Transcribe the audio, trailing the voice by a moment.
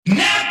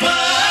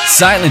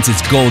Silence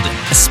is golden,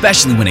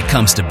 especially when it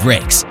comes to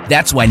brakes.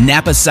 That's why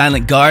Napa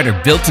Silent Guard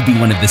are built to be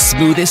one of the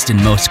smoothest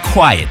and most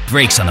quiet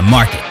brakes on the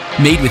market.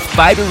 Made with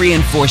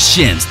fiber-reinforced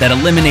shims that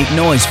eliminate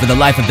noise for the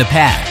life of the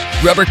pad,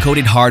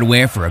 rubber-coated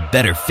hardware for a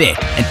better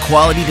fit, and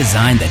quality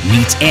design that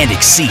meets and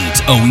exceeds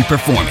OE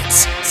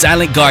performance.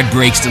 Silent Guard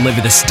brakes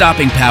deliver the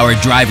stopping power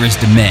drivers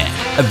demand.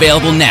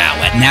 Available now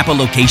at Napa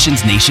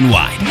locations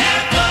nationwide.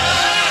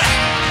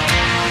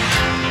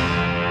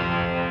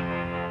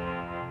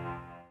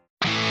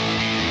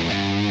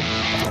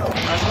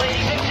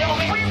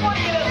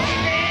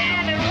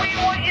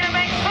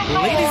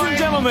 Ladies and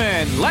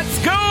gentlemen,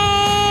 let's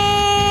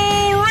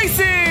go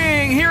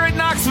racing here at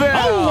Knoxville.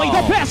 Only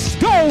the best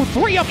go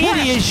 3 abreast.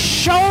 It is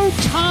show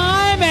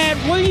time at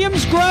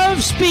Williams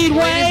Grove Speedway.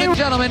 Ladies and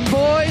gentlemen,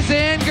 boys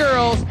and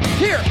girls,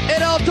 here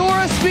at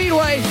Eldora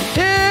Speedway,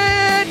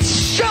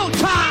 it's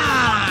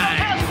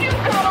showtime. You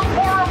got 'em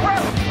for a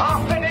rep.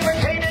 Often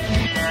imitated,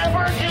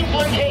 never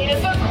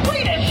duplicated. The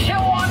greatest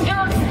show on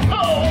dirt,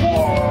 the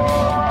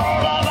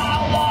world of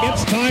outlaws.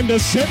 It's time to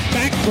sit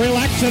back,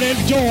 relax, and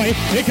enjoy,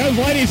 because,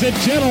 ladies and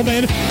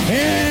gentlemen,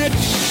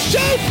 it's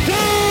showtime!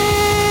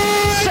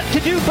 Set to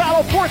do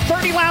battle for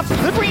 30 laps.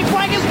 The green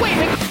flag is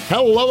waving.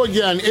 Hello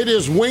again. It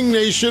is Wing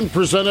Nation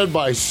presented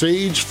by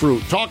Sage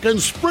Fruit. Talking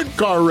sprint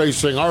car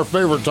racing, our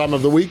favorite time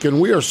of the week, and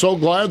we are so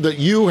glad that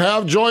you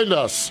have joined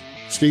us.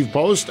 Steve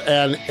Post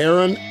and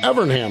Aaron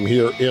Evernham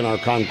here in our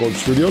Concord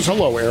studios.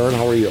 Hello, Aaron.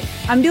 How are you?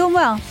 I'm doing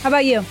well. How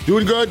about you?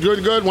 Doing good,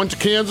 good. Went to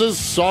Kansas,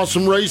 saw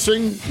some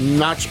racing,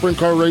 not sprint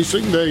car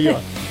racing.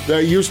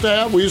 They used to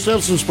have. We used to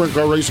have some sprint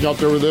car racing out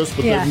there with this,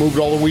 but they've moved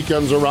all the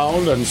weekends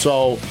around, and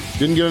so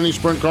didn't get any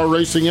sprint car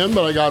racing in,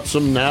 but I got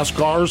some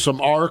NASCAR, some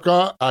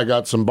ARCA, I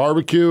got some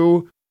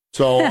barbecue.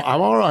 So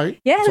I'm all right.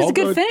 Yeah, it was a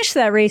good finish to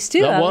that race, too.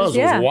 It was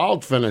a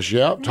wild finish,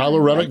 yeah.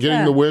 Tyler Reddick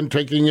getting the win,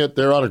 taking it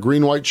there out of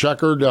green, white,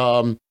 checkered.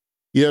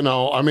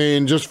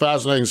 Just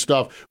fascinating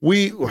stuff.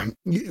 We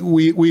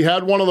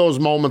had one of those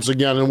moments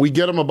again, and we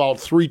get them about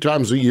 3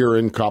 times a year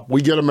in Cup.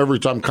 We get them every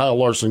time Kyle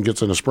Larson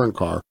gets in a sprint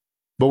car.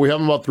 But we have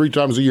them about 3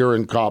 times a year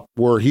in Cup,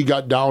 where he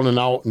got down and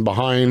out and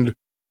behind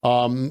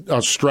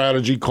a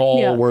strategy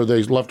call where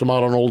they left him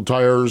out on old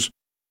tires,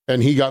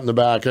 and he got in the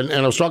back. And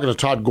I was talking to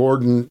Todd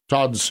Gordon,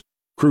 Todd's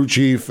crew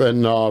chief,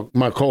 and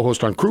my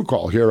co-host on Crew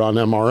Call here on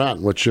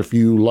MRN, which if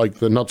you like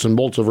the nuts and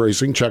bolts of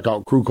racing, check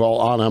out Crew Call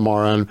on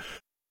MRN.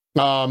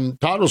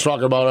 Todd was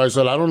talking about it. I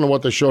said, I don't know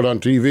what they showed on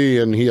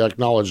TV, and he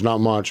acknowledged not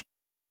much.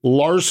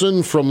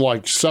 Larson from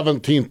like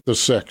 17th to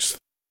 6th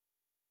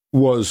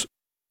was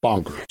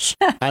bonkers.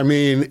 I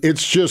mean,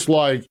 it's just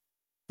like,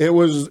 he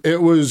was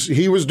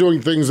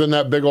doing things in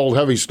that big old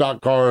heavy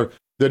stock car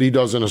that he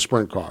does in a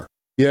sprint car.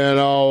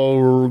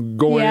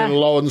 Going in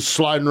low and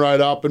sliding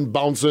right up and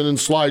bouncing and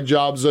slide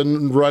jobs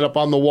and right up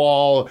on the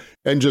wall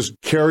and just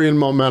carrying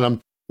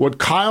momentum. What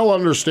Kyle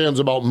understands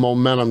about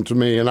momentum to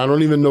me, and I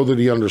don't even know that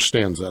he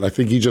understands it. I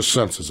think he just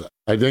senses it.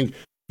 I think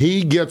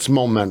he gets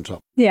momentum.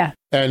 Yeah.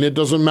 And it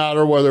doesn't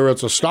matter whether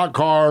it's a stock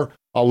car,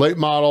 a late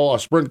model, a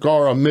sprint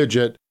car, a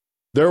midget.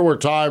 There were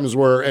times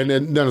where, and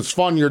then it's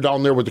fun, you're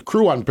down there with the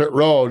crew on pit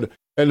road,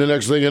 and the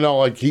next thing you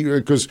know, and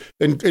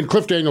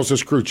Cliff Daniels,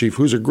 his crew chief,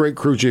 who's a great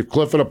crew chief.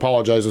 Cliff had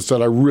apologized and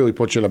said, I really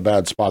put you in a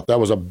bad spot. That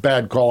was a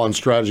bad call on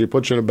strategy,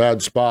 put you in a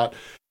bad spot.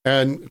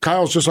 And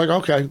Kyle's just like,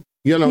 okay.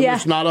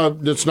 It's not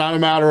a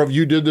matter of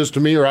you did this to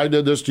me or I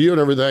did this to you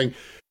and everything.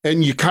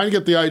 And you kind of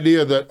get the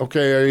idea that,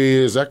 okay,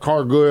 is that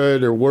car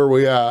good or where are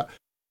we at?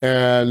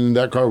 And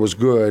that car was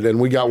good. And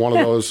we got one of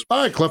those,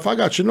 all right, Cliff, I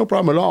got you, no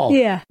problem at all.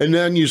 Yeah. And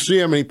then you see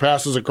him and he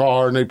passes a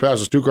car and he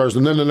passes 2 cars.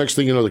 And then the next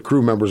thing you know, the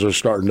crew members are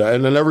starting to,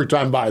 and then every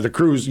time by the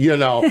crews,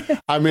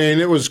 I mean,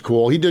 it was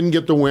cool. He didn't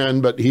get the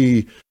win, but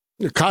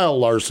Kyle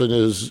Larson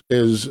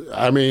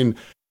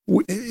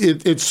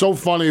it's so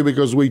funny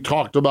because we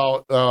talked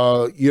about,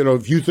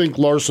 if you think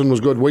Larson was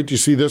good, wait till you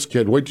see this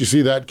kid, wait till you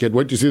see that kid,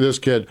 wait till you see this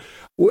kid.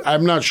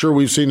 I'm not sure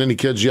we've seen any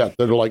kids yet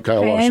that are like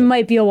Kyle Larson. It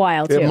might be a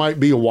while, too. It might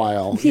be a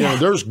while. Yeah.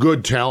 There's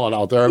good talent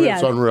out there. I mean,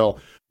 it's unreal.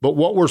 But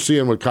what we're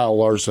seeing with Kyle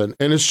Larson,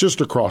 and it's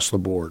just across the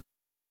board.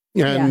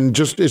 And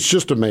it's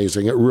just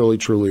amazing. It really,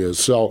 truly is.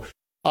 So,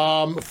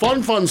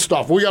 fun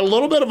stuff. We got a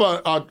little bit of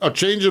a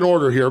change in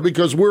order here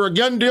because we're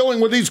again dealing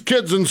with these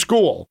kids in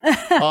school.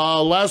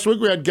 Last week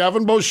we had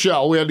Gavin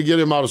Boschel. We had to get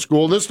him out of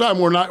school. This time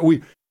we're not.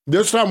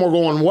 This time we're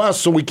going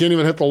west, so we can't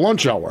even hit the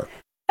lunch hour.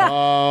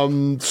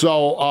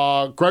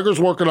 Kreger's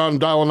working on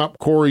dialing up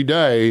Corey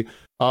Day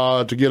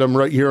to get him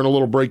right here in a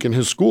little break in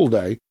his school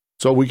day,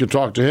 so we can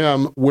talk to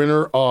him,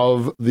 winner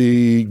of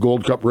the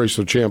Gold Cup Race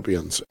of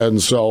Champions.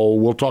 And so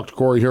we'll talk to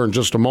Corey here in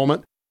just a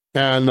moment.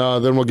 And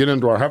then we'll get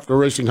into our Hefner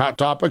Racing Hot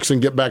Topics and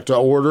get back to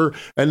order.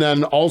 And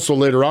then also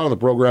later on in the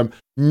program,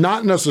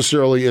 not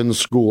necessarily in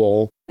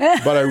school,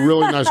 but a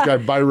really nice guy,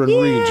 Byron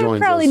Reed, joins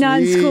probably us.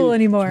 Not in school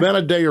anymore. It's been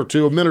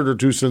a minute or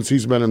two since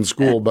he's been in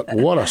school, but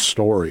what a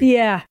story.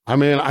 Yeah. I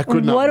mean, I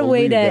could not What a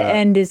way to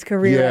end his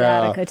career at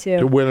Attica, too.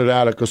 To win at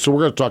Attica. So we're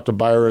going to talk to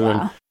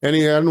Byron. And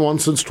he hadn't won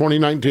since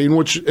 2019,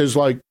 which is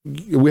like,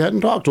 we hadn't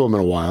talked to him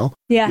in a while.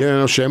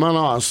 Yeah. Shame on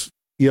us.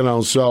 Shame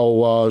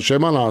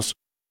on us.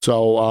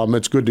 So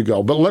it's good to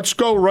go. But let's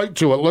go right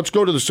to it. Let's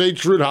go to the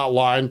Sage Fruit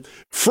Hotline.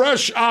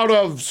 Fresh out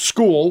of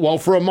school, well,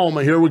 for a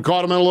moment here, we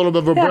caught him in a little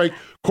bit of a break.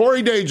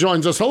 Corey Day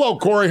joins us. Hello,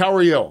 Corey. How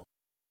are you?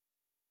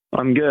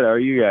 I'm good. How are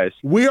you guys?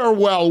 We are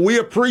well. We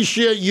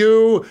appreciate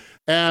you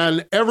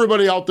and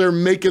everybody out there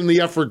making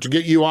the effort to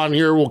get you on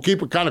here. We'll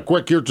keep it kind of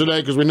quick here today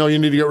because we know you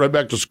need to get right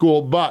back to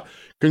school. But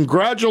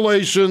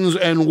congratulations,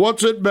 and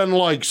what's it been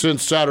like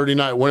since Saturday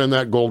night winning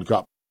that Gold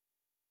Cup?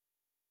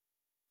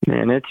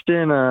 Man, it's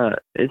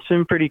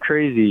been pretty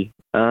crazy.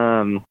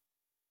 To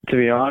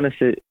be honest,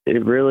 it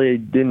really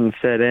didn't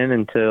set in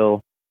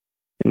until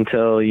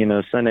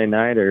Sunday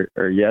night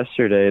or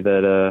yesterday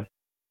that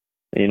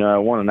I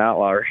won an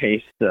outlaw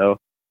race. So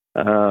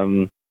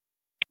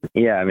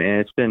yeah,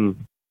 man,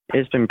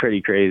 it's been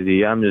pretty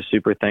crazy. I'm just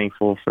super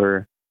thankful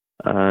for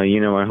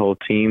my whole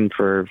team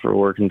for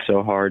working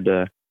so hard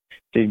to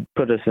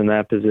put us in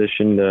that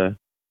position to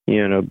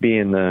be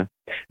in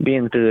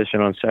the position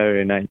on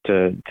Saturday night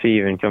to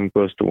even come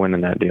close to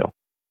winning that deal.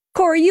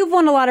 Corey, you've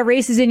won a lot of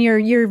races in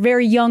your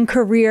very young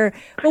career,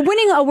 but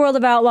winning a World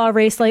of Outlaw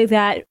race like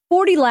that,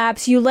 40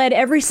 laps, you led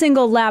every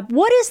single lap.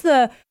 What is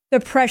the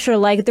pressure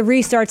like, the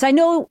restarts? I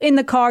know in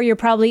the car you're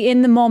probably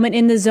in the moment,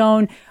 in the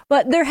zone,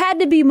 but there had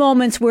to be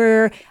moments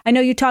where, I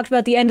know you talked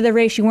about the end of the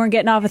race, you weren't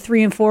getting off a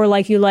 3 and 4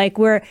 like you like,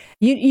 where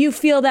you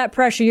feel that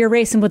pressure, you're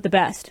racing with the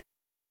best.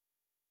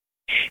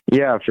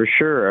 Yeah, for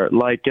sure.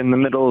 Like in the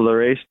middle of the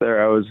race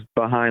there, I was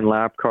behind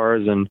lap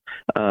cars and,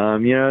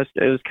 it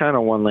was kind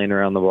of one lane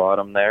around the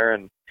bottom there.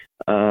 And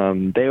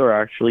they were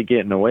actually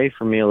getting away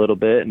from me a little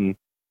bit. And,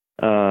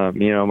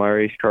 my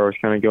race car was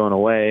kind of going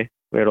away.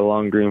 We had a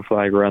long green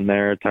flag run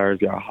there. Tires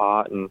got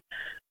hot. And,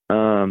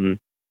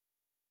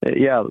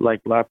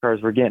 like lap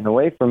cars were getting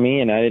away from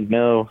me. And I didn't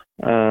know,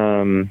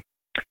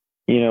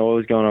 what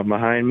was going on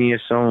behind me.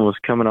 If someone was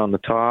coming on the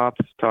top,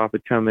 if the top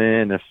had come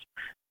in, if,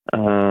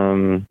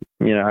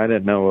 I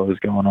didn't know what was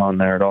going on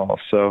there at all.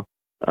 So,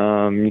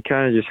 you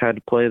kind of just had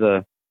to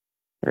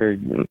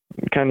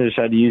just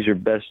had to use your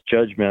best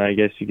judgment, I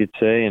guess you could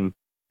say. And,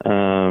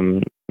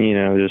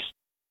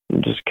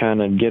 just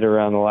kind of get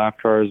around the lap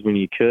cars when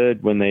you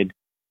could, when they'd,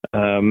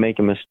 make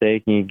a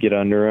mistake and you get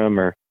under them,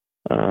 or,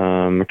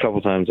 a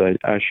couple times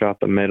I shot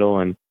the middle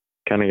and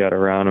kind of got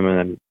around them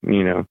and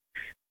then,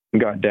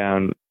 got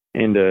down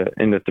into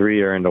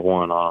 3 or into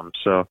 1 on them.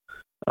 So,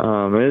 it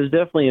was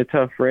definitely a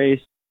tough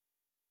race.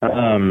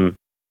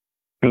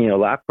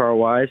 Lap car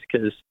wise,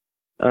 because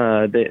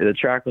the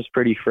track was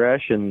pretty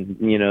fresh, and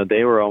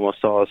they were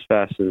almost all as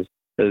fast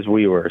as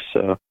we were.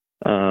 So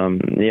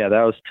that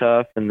was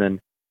tough. And then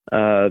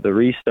the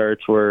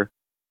restarts were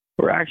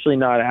actually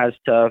not as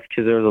tough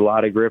because there was a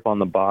lot of grip on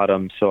the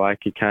bottom, so I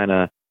could kind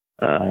of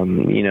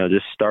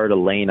just start a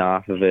lane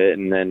off of it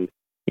and then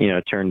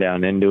turn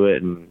down into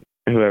it, and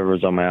whoever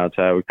was on my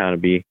outside would kind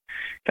of be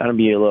a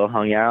little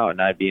hung out,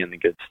 and I'd be in the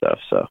good stuff.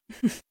 So.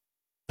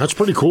 That's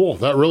pretty cool.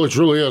 That really,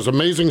 truly is.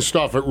 Amazing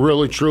stuff. It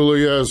really,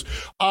 truly is.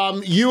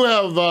 You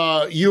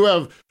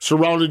have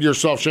surrounded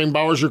yourself. Shane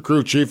Bauer's your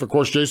crew chief. Of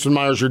course, Jason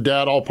Meyer's your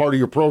dad, all part of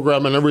your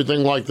program and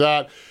everything like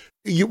that.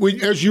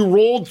 As you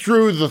rolled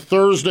through the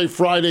Thursday,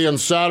 Friday, and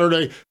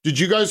Saturday, did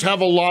you guys have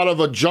a lot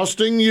of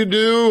adjusting you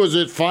do? Is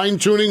it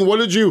fine-tuning? What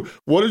did you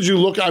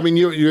look at? I mean,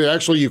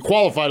 you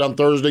qualified on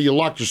Thursday. You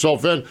locked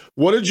yourself in.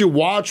 What did you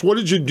watch? What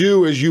did you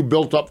do as you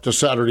built up to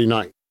Saturday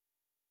night?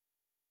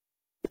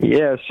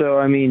 Yeah, so,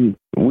 I mean,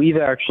 we've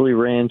actually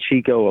ran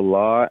Chico a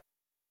lot.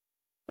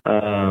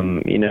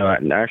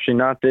 Actually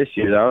not this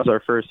year. That was our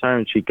first time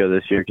in Chico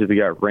this year because we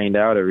got rained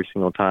out every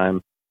single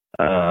time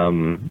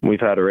we've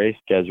had a race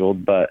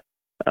scheduled. But,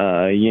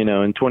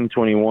 in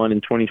 2021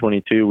 and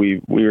 2022,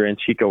 we were in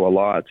Chico a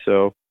lot.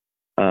 So,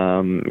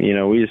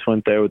 we just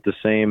went there with the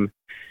same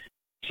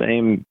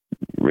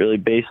really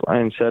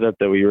baseline setup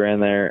that we ran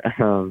there,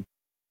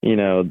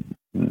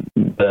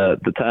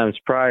 the times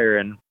prior.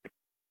 And,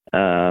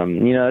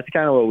 that's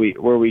kind of what we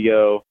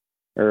go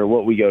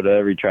to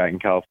every track in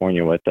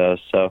California with us.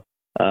 So,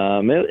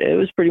 it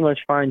was pretty much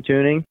fine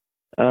tuning.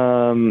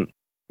 The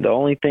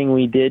only thing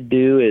we did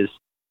do is,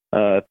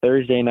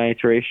 Thursday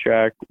night's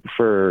racetrack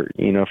for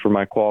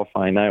my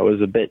qualifying night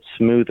was a bit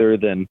smoother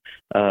than,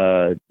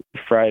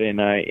 Friday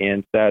night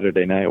and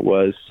Saturday night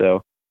was.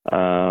 So,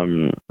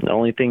 the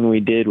only thing we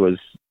did was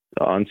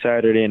on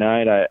Saturday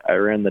night, I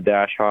ran the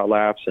dash hot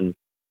laps and,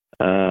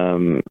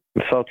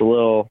 felt a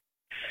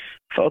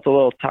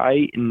little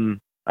tight, and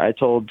I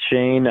told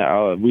Shane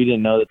we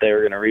didn't know that they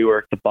were going to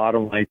rework the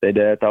bottom like they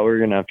did. I thought we were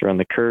going to have to run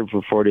the curb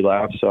for 40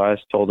 laps, so I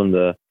just told them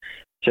we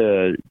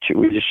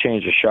just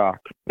changed the shock.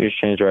 We just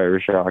changed the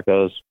right shock. That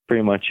was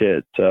pretty much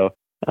it. So,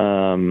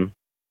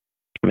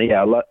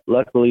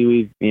 luckily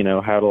we've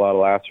had a lot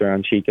of laps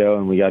around Chico,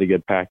 and we got a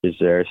good package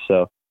there.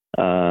 So,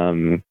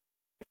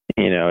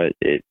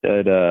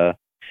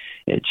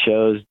 it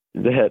shows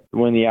that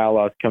when the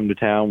Outlaws come to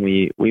town,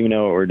 we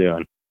know what we're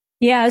doing.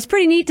 Yeah, it's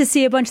pretty neat to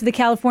see a bunch of the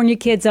California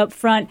kids up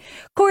front.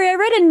 Corey, I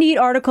read a neat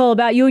article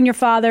about you and your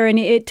father, and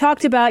it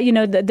talked about,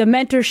 the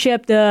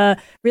mentorship, the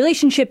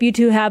relationship you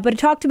two have, but it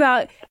talked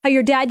about how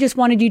your dad just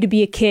wanted you to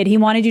be a kid. He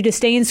wanted you to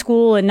stay in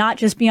school and not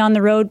just be on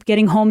the road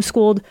getting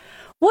homeschooled.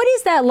 What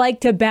is that like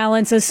to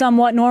balance a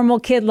somewhat normal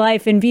kid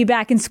life and be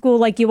back in school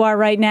like you are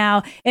right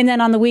now, and then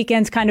on the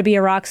weekends kind of be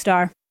a rock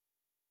star?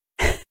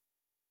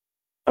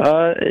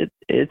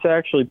 It's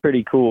actually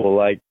pretty cool.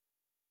 Like,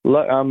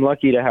 I'm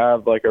lucky to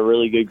have like a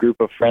really good group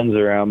of friends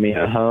around me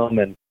at home,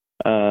 and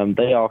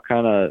they all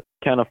kind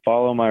of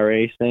follow my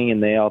racing,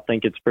 and they all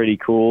think it's pretty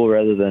cool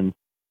rather than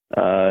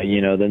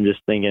them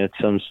just thinking it's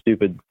some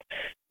stupid,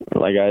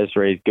 like I just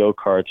race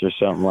go-karts or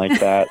something like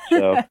that.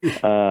 So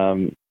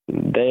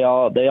they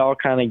all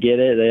kind of get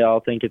it. They all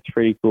think it's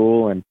pretty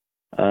cool, and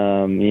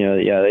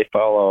they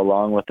follow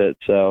along with it.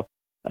 So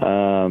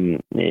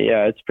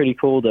it's pretty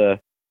cool to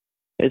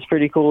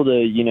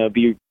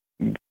be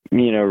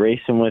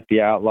racing with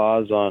the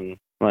Outlaws on,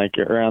 like,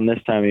 around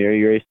this time of year.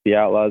 You race the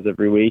Outlaws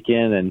every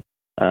weekend, and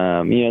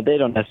they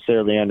don't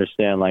necessarily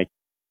understand like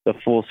the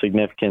full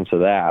significance of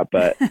that,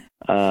 but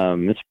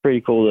it's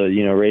pretty cool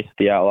to race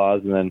the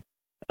Outlaws and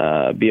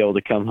then be able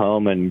to come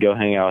home and go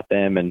hang out with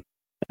them, and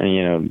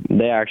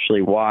they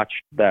actually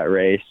watched that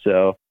race,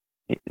 so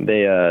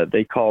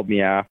they called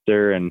me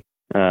after, and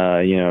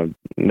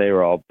they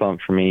were all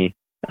pumped for me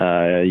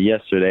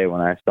yesterday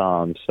when I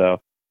saw them.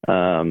 So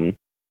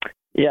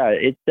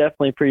it's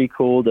definitely pretty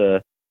cool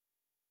to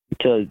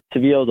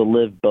be able to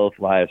live both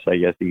lives, I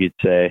guess you could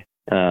say.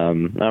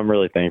 I'm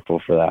really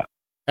thankful for that.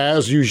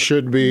 As you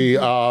should be.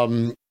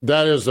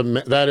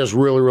 That is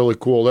really, really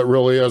cool. That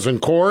really is.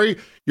 And Corey,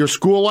 your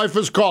school life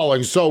is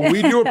calling. So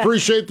we do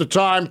appreciate the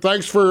time.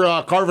 Thanks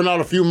for carving out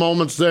a few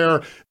moments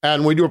there.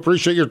 And we do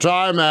appreciate your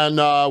time,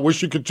 and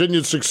wish you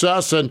continued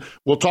success. And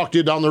we'll talk to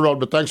you down the road.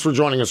 But thanks for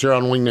joining us here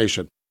on Wing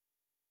Nation.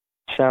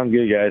 Sound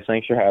good, guys.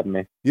 Thanks for having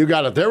me. You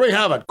got it. There we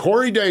have it.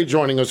 Corey Day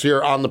joining us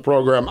here on the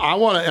program. I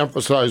want to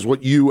emphasize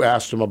what you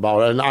asked him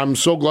about, and I'm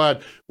so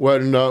glad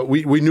when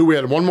we knew we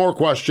had one more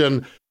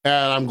question,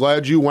 and I'm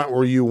glad you went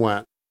where you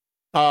went.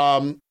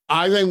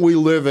 I think we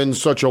live in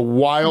such a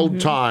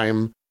wild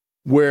time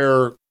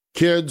where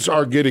kids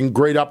are getting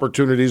great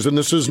opportunities, and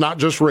this is not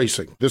just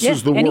racing. This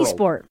is the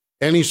world.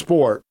 Any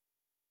sport.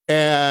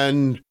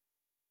 And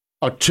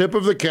a tip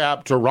of the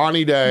cap to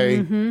Ronnie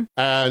Day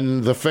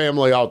and the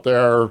family out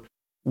there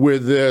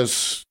with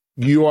this.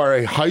 You are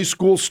a high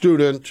school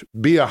student.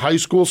 Be a high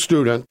school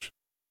student.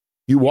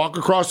 You walk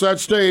across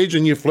that stage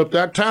and you flip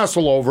that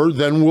tassel over,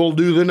 then we'll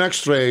do the next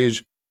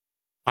stage.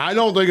 I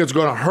don't think it's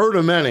going to hurt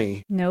him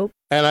any. Nope.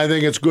 And I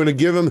think it's going to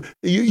give him.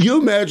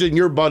 You imagine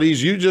your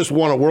buddies. You just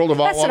won a World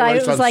of Outlaw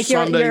race on like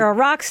Sunday. You're a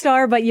rock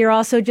star, but you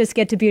also just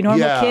get to be a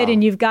normal kid,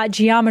 and you've got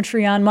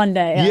geometry on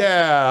Monday.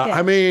 Yeah.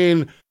 I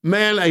mean,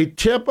 man, a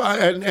tip,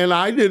 and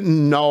I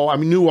didn't know. I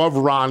knew of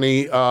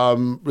Ronnie,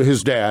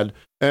 his dad,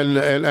 and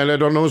I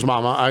don't know his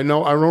mama. I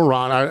know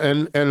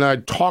Ron, and I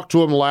talked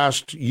to him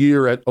last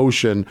year at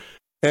Ocean,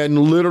 and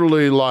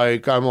literally,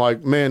 I'm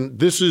like, man,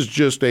 this is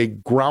just a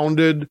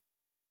grounded,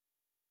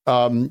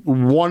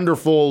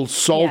 wonderful,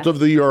 salt of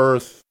the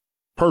earth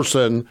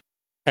person.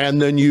 And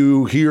then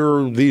you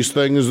hear these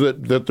things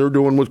that they're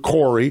doing with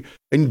Corey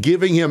and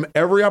giving him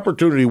every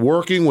opportunity,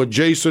 working with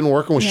Jason,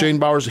 working with Shane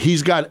Bowers.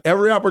 He's got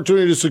every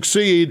opportunity to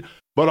succeed,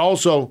 but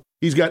also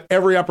he's got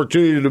every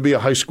opportunity to be a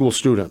high school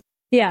student.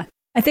 Yeah.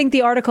 I think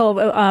the article,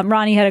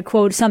 Ronnie had a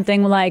quote,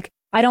 something like,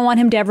 I don't want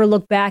him to ever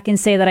look back and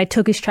say that I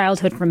took his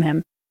childhood from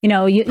him.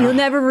 You'll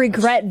never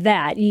regret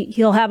that.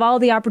 He'll have all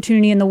the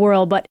opportunity in the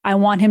world, but I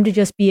want him to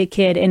just be a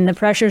kid, and the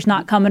pressure's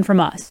not coming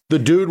from us. The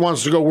dude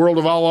wants to go World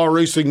of Outlaw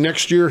racing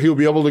next year. He'll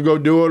be able to go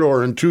do it,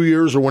 or in 2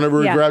 years, or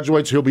whenever he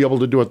graduates, he'll be able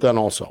to do it then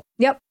also.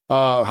 Yep.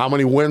 How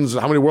many World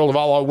of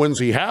Outlaw wins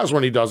he has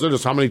when he does it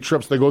is how many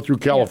trips they go through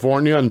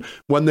California, and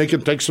when they can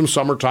take some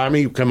summertime.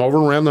 He came over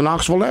and ran the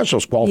Knoxville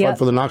Nationals, qualified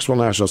for the Knoxville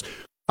Nationals.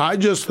 I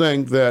just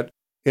think that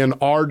in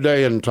our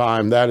day and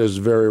time, that is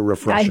very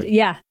refreshing.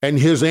 And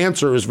his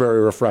answer is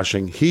very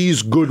refreshing.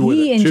 He's good with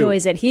it, He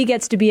enjoys it. He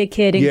gets to be a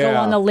kid and go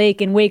on the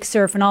lake and wake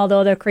surf and all the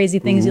other crazy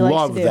things he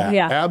likes to do. Love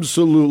that.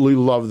 Absolutely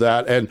love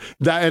that. And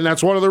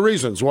that's one of the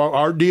reasons. Well,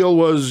 our deal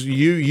was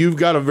you've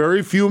got a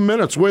very few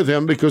minutes with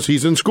him because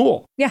he's in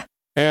school. Yeah.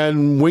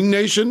 And Wing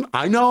Nation,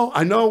 I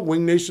know,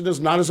 Wing Nation is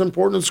not as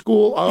important in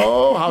school.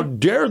 Oh, how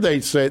dare they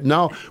say it?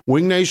 No,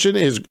 Wing Nation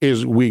is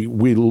we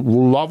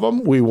love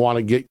him. We want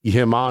to get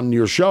him on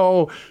your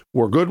show.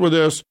 We're good with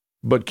this,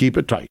 but keep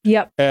it tight.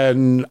 Yep.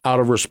 And out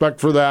of respect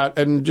for that,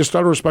 and just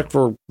out of respect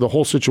for the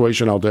whole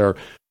situation out there,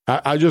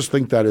 I just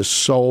think that is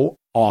so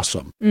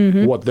awesome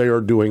what they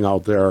are doing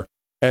out there.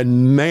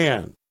 And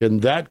man,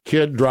 can that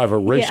kid drive a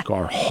race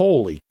car?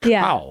 Holy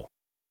cow.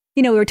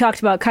 We were talking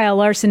about Kyle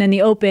Larson in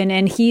the Open,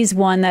 and he's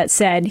one that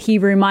said he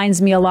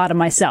reminds me a lot of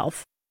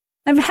myself.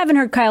 I haven't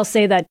heard Kyle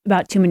say that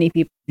about too many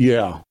people.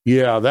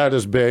 Yeah, that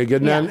is big.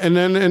 And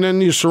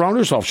then you surround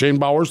yourself. Shane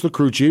Bauer's the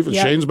crew chief, and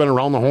Shane's been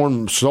around the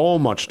horn so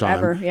much time.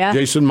 Ever, yeah.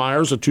 Jason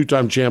Myers, a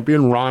 2-time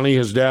champion. Ronnie,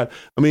 his dad.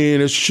 I mean,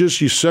 it's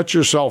just you set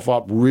yourself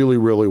up really,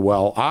 really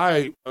well.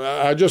 I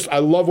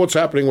love what's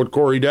happening with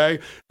Corey Day,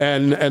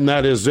 and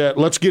that is it.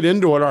 Let's get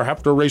into it. Our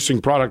Hefner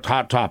Racing product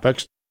hot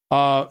topics.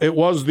 It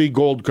was the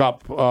Gold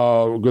Cup,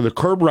 the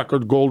curb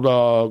record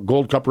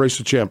Gold Cup Race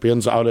of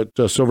Champions out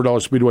at Silver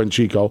Dollar Speedway in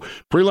Chico.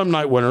 Prelim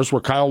night winners were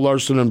Kyle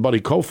Larson and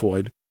Buddy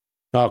Kofoid.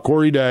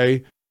 Corey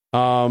Day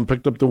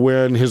picked up the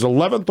win, his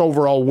 11th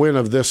overall win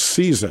of this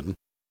season.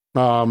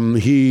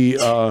 He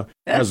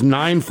has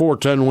 9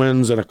 410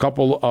 wins and a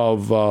couple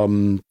of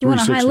 360s. You won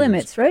a high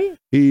limits, right?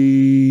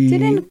 He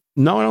didn't.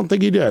 No, I don't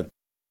think he did.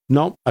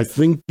 No, I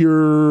think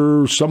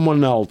you're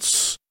someone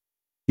else.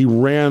 He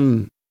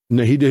ran.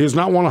 No, he's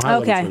not won a high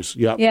limits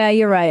race. Yeah,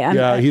 you're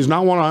right. He's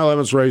not won a high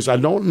limits race. I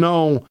don't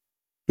know.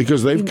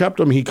 Because they've kept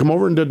him. He come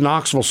over and did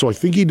Knoxville, so I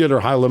think he did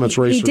a high limits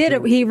race. He did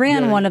it. He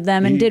ran one of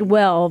them and did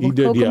well. He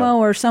did, Kokomo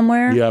or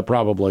somewhere. Yeah,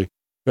 probably.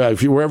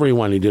 Wherever he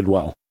went, he did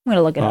well. I'm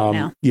gonna look it up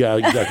now. Yeah,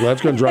 exactly.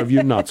 That's gonna drive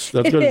you nuts.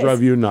 That's gonna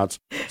drive you nuts.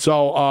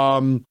 So,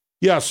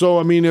 So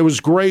I mean, it was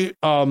great.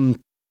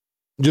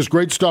 Just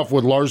great stuff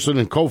with Larson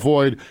and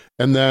Kofoid,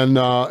 and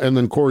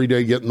then Corey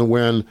Day getting the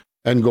win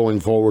and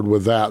going forward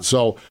with that.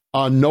 So,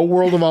 no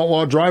World of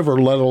Outlaw driver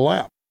led a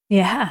lap.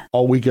 Yeah.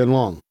 All weekend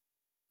long.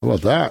 How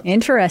about that?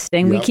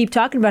 Interesting. Yep. We keep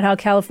talking about how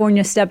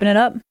California's stepping it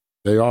up.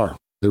 They are.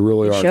 They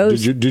really are.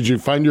 Shows. Did you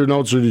find your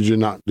notes or did you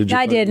not?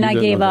 I did, and I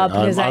gave up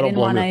because I didn't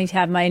want to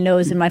have my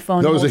nose in my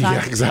phone the whole time.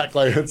 Yeah,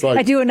 exactly. It's like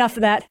I do enough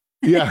of that.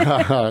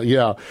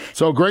 Yeah.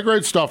 So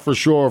great stuff for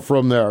sure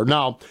from there.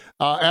 Now,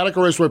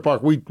 Attica Raceway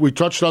Park, we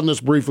touched on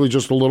this briefly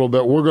just a little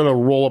bit. We're going to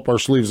roll up our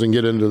sleeves and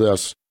get into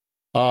this.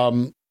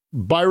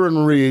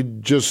 Byron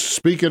Reed, just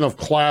speaking of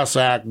class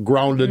act,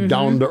 grounded,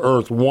 down to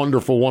earth,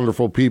 wonderful,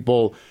 wonderful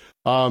people.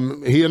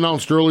 He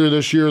announced earlier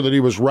this year that he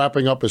was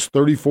wrapping up his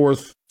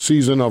 34th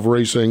season of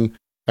racing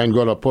and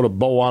going to put a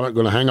bow on it,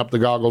 going to hang up the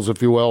goggles,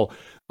 if you will.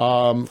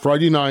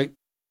 Friday night,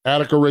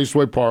 Attica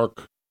Raceway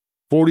Park,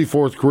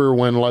 44th career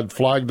win, led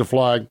flag to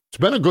flag. It's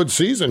been a good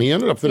season. He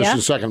ended up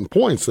finishing second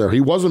points there. He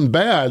wasn't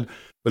bad,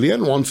 but he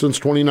hadn't won since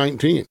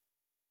 2019.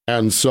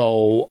 And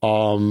so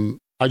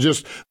I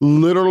just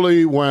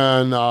literally,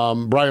 when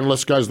Brian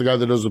Liskey's the guy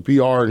that does the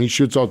PR, and he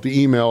shoots out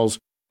the emails,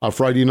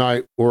 Friday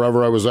night,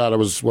 wherever I was at, I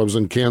was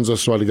in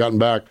Kansas, so I'd gotten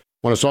back.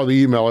 When I saw the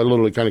email, I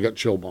literally kind of got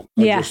chill bump.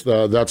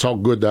 That's how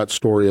good that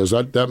story is.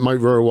 That might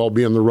very well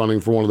be in the running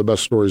for one of the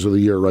best stories of the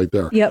year right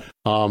there. Yep.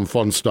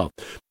 Fun stuff.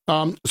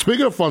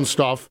 Speaking of fun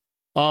stuff,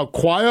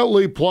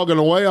 quietly plugging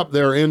away up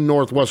there in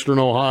northwestern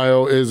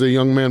Ohio is a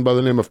young man by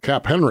the name of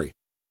Cap Henry.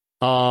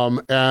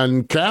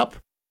 And Cap,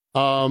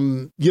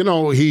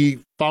 he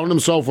found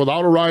himself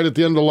without a ride at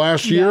the end of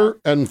last year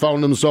and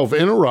found himself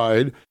in a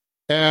ride.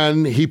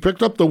 And he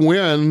picked up the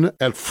win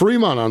at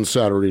Fremont on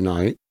Saturday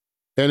night,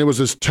 and it was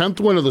his 10th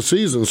win of the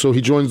season, so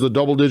he joins the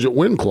double-digit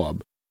win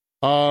club.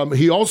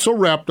 He also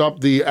wrapped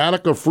up the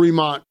Attica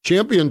Fremont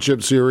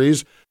Championship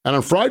Series, and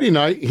on Friday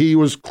night, he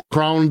was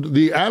crowned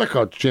the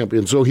Attica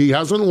champion. So he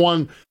hasn't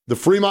won, the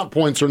Fremont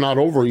points are not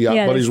over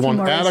yet, but he's won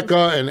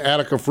Attica and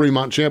Attica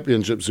Fremont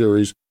Championship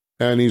Series,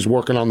 and he's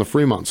working on the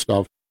Fremont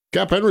stuff.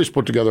 Cap Henry's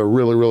put together a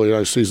really, really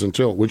nice season,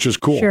 too, which is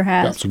cool. Sure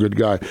has. That's a good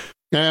guy.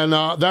 And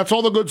that's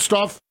all the good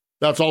stuff.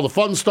 That's all the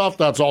fun stuff.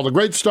 That's all the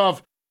great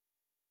stuff.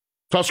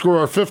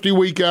 Tuscarora 50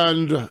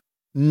 weekend,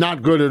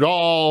 not good at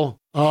all.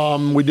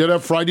 We did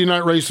have Friday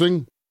night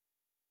racing.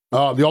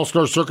 The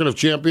All-Star Circuit of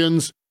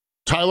Champions.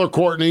 Tyler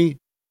Courtney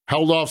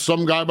held off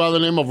some guy by the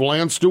name of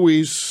Lance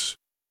Deweese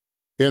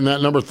in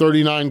that number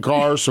 39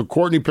 car. So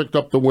Courtney picked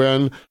up the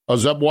win.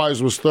 Zeb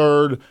Wise was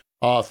third.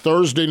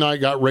 Thursday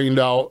night got rained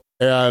out,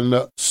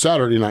 and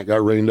Saturday night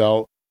got rained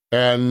out.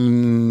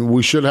 And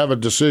we should have a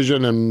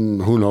decision, and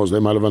who knows,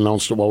 they might have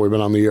announced it while we've been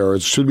on the air.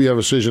 It should be a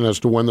decision as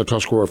to when the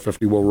Tuscarora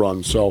 50 will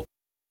run. So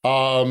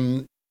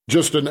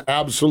just an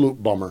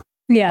absolute bummer.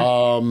 Yeah.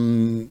 Our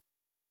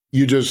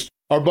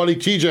buddy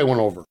TJ went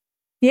over.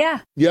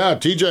 Yeah. Yeah,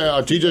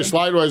 TJ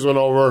Slideways went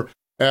over,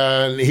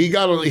 and he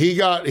got all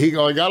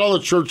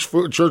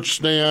the church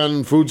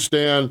stand, food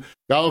stand,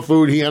 got all the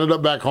food. He ended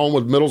up back home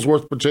with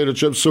Middlesworth potato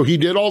chips. So he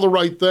did all the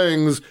right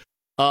things.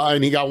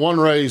 And he got one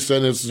race,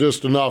 and it's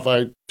just enough.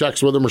 I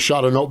text with him or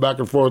shot a note back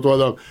and forth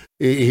with him.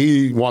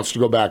 He wants to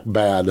go back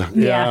bad.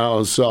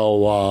 Yeah.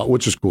 So,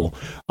 which is cool.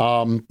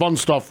 Fun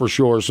stuff for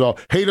sure. So,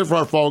 hate it for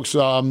our folks.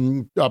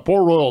 Port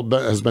Royal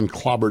has been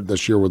clobbered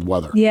this year with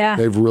weather. Yeah.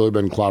 They've really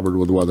been clobbered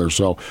with weather.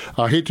 So,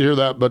 I hate to hear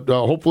that, but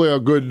hopefully a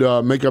good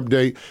makeup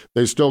date.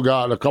 They still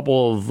got a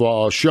couple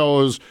of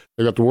shows.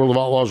 They got the World of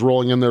Outlaws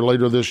rolling in there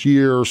later this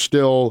year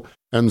still.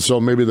 And so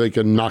maybe they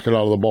can knock it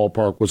out of the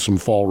ballpark with some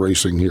fall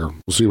racing here.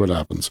 We'll see what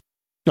happens.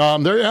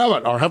 There you have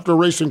it, our Hefner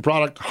Racing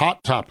product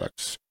hot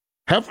topics.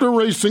 Hefner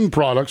Racing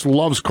Products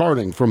loves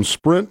karting, from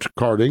sprint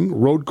karting,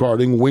 road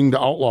karting, wing to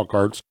outlaw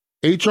karts.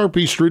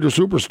 HRP Streeter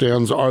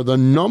Superstands are the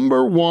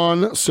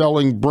 #1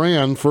 selling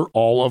brand for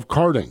all of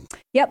karting.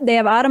 Yep, they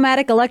have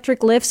automatic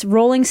electric lifts,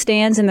 rolling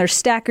stands, and their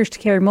stackers to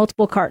carry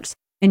multiple carts.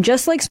 And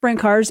just like sprint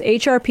cars,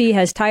 HRP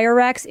has tire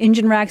racks,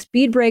 engine racks,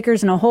 speed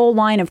breakers, and a whole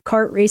line of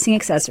kart racing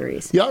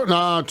accessories. Yeah,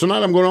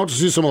 tonight I'm going out to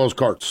see some of those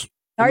karts.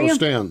 Are you?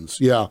 Stands,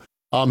 yeah.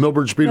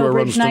 Millbridge Speedway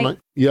runs tonight.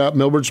 Yeah,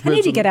 Millbridge Speedway. I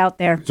need to get out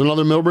there. It's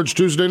another Millbridge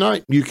Tuesday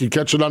night. You can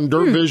catch it on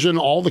Dirt Vision,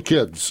 all the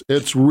kids.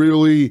 It's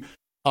really,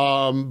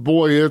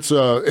 boy, it's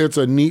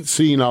a neat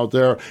scene out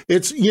there.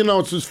 It's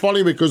just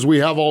funny because we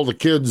have all the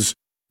kids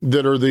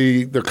that are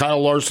the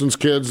Kyle Larson's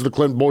kids, the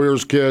Clint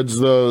Boyer's kids,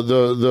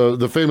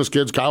 the famous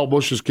kids, Kyle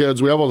Busch's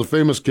kids. We have all the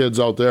famous kids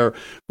out there.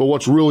 But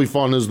what's really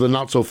fun is the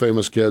not so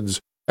famous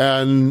kids.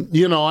 And,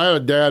 I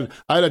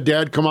had a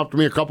dad come up to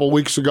me a couple of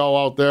weeks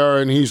ago out there,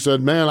 and he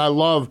said, man, I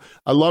love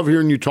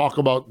hearing you talk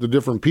about the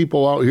different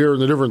people out here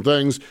and the different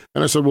things.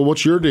 And I said, well,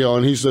 what's your deal?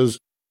 And he says,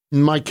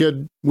 my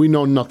kid, we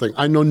know nothing.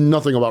 I know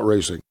nothing about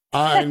racing.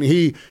 And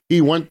he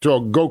went to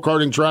a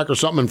go-karting track or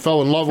something and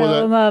fell in love with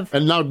it.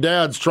 And now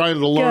Dad's trying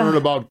to learn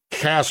about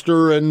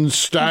caster and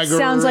stagger.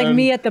 Sounds like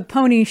me at the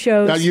pony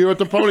shows. Now you at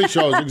the pony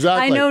shows,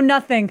 exactly. I know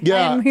nothing.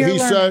 Yeah,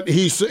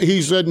 he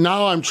said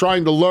now I'm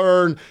trying to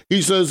learn.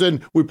 He says,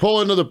 and we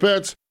pull into the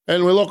pits.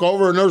 And we look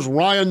over, and there's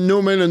Ryan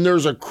Newman, and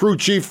there's a crew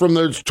chief from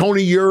there's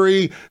Tony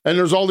Uri, and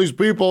there's all these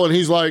people. And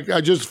he's like, I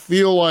just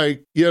feel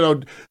like,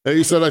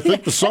 he said, I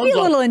think the son's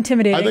a little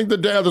intimidating. I think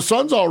the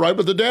son's all right,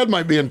 but the dad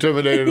might be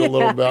intimidated a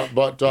little bit.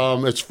 But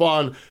it's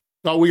fun.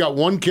 Now we got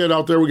one kid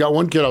out there. We got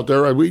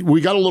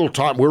a little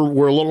time.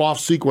 We're a little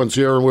off sequence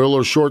here, and we're a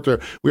little short there.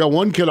 We got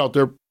one kid out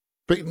there,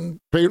 Peyton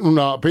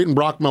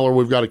Brockmiller.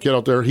 We've got a kid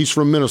out there. He's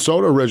from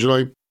Minnesota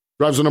originally.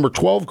 Drives a number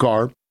 12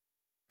 car.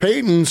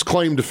 Peyton's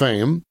claim to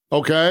fame.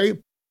 Okay,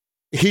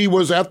 he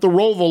was at the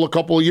Roval a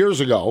couple of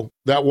years ago,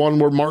 that one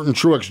where Martin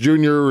Truex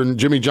Jr. and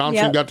Jimmy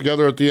Johnson got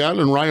together at the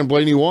end, and Ryan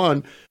Blaney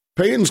won.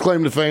 Peyton's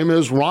claim to fame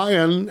is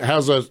Ryan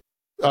has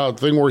a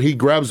thing where he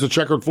grabs the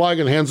checkered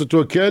flag and hands it to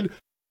a kid.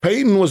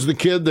 Peyton was the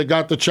kid that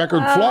got the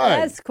checkered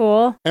flag. That's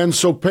cool. And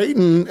so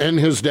Peyton and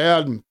his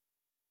dad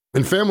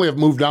and family have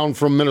moved down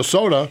from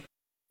Minnesota,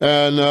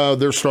 and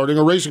they're starting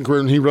a racing career,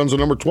 and he runs a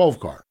number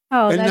 12 car.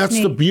 Oh, and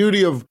that's the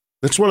beauty of,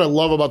 that's what I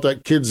love about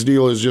that kid's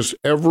deal is just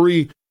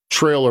every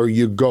trailer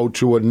you go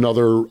to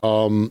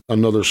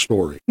another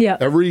story. Yeah.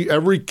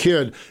 Every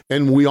kid,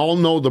 and we all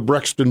know the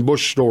Brexton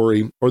Busch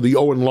story or the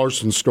Owen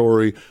Larson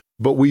story,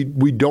 but we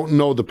don't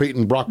know the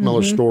Peyton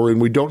Brockmiller story,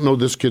 and we don't know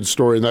this kid's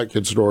story and that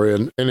kid's story,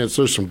 and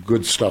there's some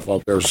good stuff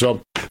out there.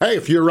 So, hey,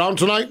 if you're around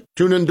tonight,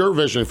 tune in Dirt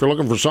Vision. If you're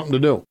looking for something to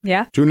do,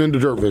 tune into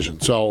Dirt Vision.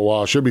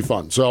 So, should be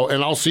fun. So,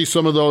 and I'll see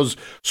some of those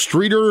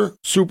Streeter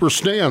Super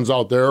Stands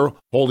out there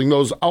holding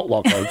those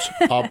outlaw cards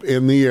up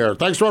in the air.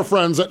 Thanks to our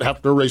friends at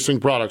Hefner Racing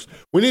Products.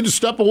 We need to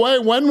step away.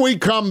 When we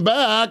come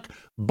back,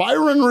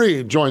 Byron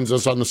Reed joins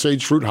us on the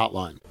Sage Fruit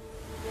Hotline.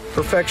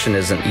 Perfection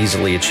isn't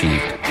easily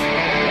achieved.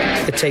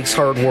 It takes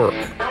hard work,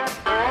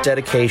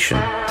 dedication,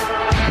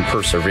 and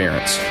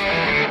perseverance.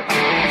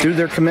 Through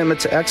their commitment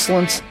to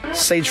excellence,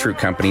 Sage Fruit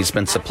Company has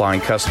been supplying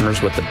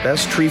customers with the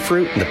best tree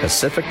fruit in the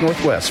Pacific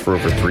Northwest for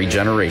over 3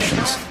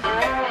 generations.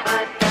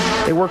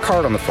 They work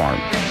hard on the farm,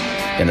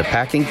 in the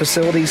packing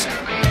facilities,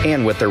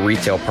 and with their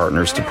retail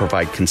partners to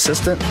provide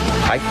consistent,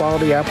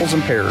 high-quality apples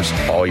and pears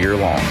all year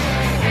long.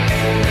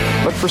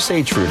 Look for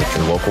Sage Fruit at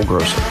your local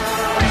grocer.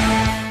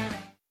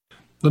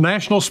 The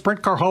National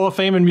Sprint Car Hall of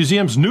Fame and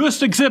Museum's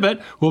newest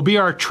exhibit will be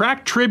our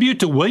track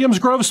tribute to Williams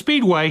Grove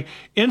Speedway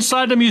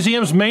inside the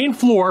museum's main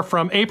floor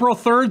from April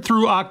 3rd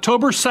through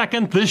October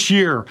 2nd this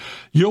year.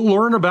 You'll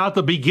learn about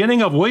the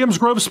beginning of Williams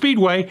Grove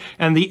Speedway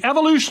and the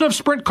evolution of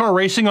sprint car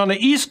racing on the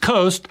East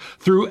Coast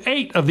through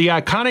 8 of the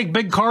iconic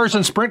big cars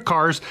and sprint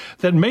cars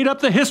that made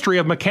up the history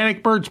of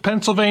Mechanicsburg,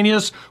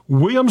 Pennsylvania's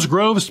Williams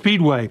Grove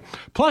Speedway.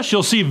 Plus,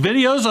 you'll see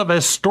videos of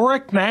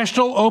historic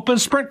National Open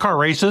sprint car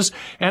races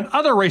and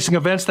other racing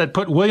events that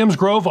put Williams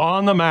Grove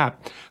on the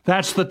map.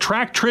 That's the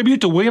track tribute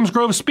to Williams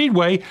Grove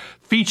Speedway,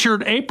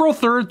 featured April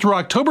 3rd through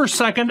October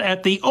 2nd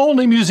at the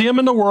only museum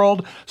in the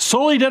world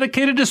solely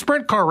dedicated to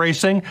sprint car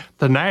racing,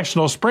 the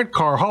National Sprint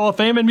Car Hall of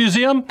Fame and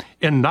Museum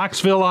in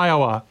Knoxville,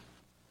 Iowa.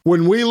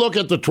 When we look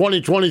at the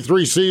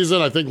 2023 season,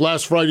 I think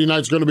last Friday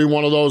night's going to be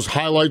one of those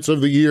highlights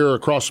of the year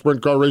across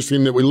sprint car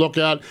racing that we look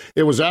at.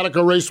 It was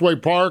Attica Raceway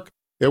Park.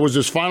 It was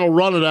his final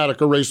run at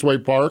Attica Raceway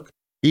Park.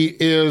 He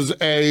is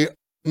an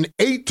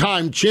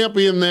 8-time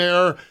champion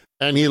there,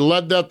 and he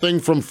led that thing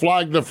from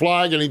flag to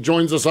flag, and he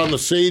joins us on the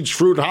Sage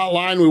Fruit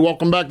Hotline. We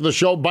welcome back to the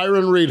show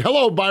Byron Reed.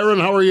 Hello, Byron.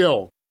 How are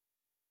you?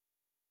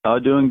 Oh,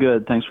 doing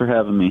good. Thanks for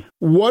having me.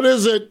 What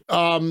is it?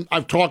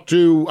 I talked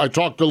to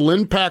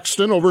Lynn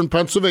Paxton over in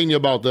Pennsylvania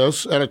about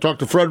this, and I talked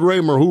to Fred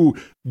Raymer, who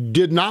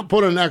did not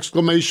put an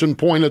exclamation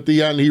point at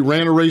the end. He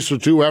ran a race or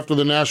two after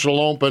the National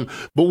Open.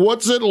 But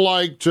what's it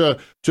like to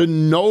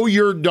know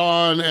you're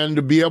done and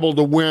to be able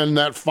to win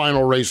that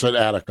final race at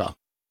Attica?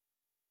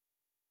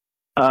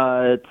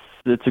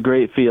 It's a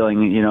great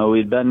feeling. You know,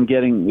 we've been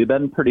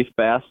pretty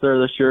fast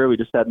there this year. We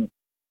just hadn't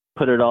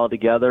put it all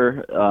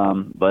together,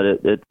 but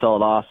it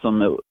felt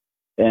awesome.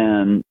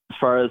 And as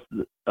far as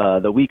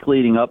the week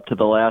leading up to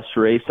the last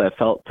race, I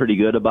felt pretty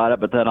good about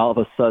it. But then all of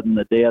a sudden,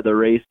 the day of the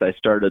race, I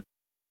started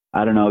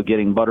I don't know,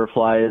 getting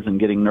butterflies and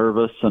getting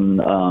nervous. And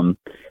it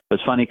was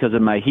funny because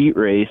in my heat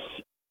race,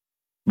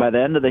 by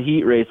the end of the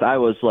heat race, I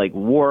was like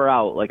wore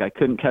out. Like I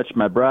couldn't catch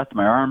my breath.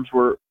 My arms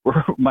were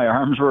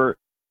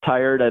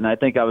tired. And I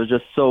think I was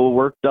just so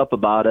worked up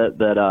about it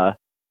that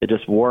it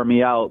just wore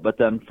me out. But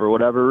then for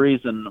whatever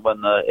reason,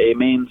 when the A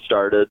main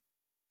started,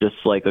 just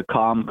like a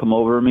calm come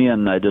over me,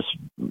 and I just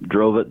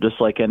drove it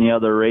just like any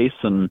other race.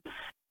 And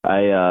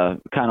I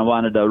kind of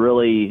wanted to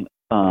really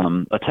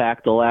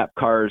attack the lap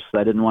cars.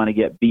 I didn't want to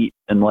get beat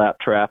in lap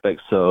traffic.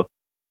 So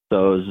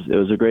it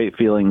was a great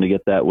feeling to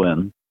get that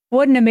win.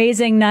 What an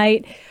amazing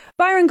night.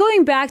 Byron,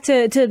 going back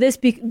to this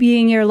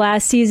being your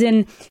last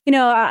season,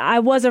 I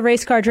was a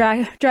race car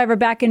driver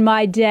back in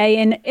my day,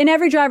 and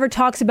every driver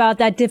talks about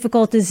that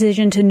difficult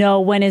decision to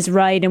know when is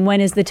right and when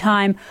is the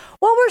time.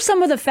 What were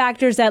some of the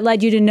factors that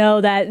led you to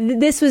know that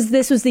this was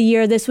the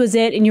year, this was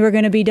it, and you were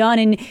going to be done?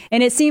 And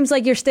it seems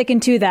like you're sticking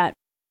to that.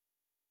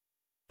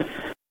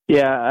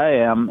 Yeah, I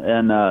am.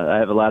 And I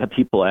have a lot of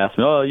people ask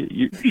me, oh,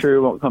 you sure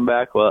you won't come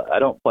back? Well, I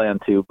don't plan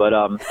to, but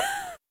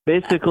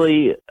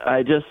basically,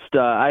 I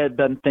had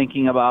been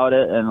thinking about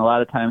it, and a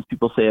lot of times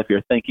people say if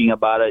you're thinking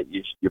about it,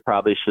 you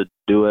probably should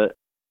do it.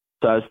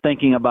 So I was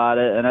thinking about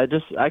it, and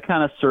I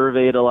kind of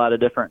surveyed a lot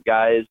of different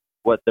guys,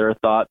 what their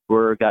thoughts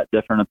were, got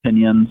different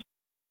opinions.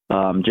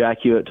 Jack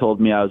Hewitt told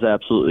me I was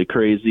absolutely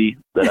crazy,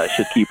 that I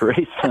should keep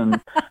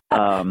racing.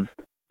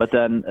 But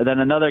then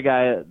another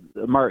guy,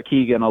 Mark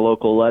Keegan, a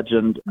local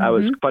legend, I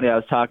was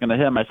talking to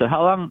him. I said,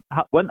 how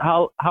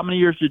many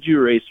years did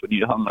you race when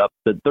you hung up?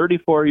 He said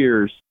 34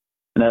 years.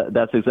 And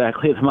that's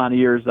exactly the amount of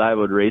years I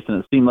would race, and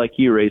it seemed like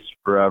he raced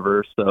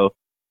forever. So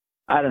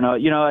I don't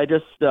know. I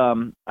just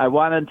I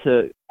wanted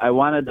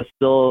to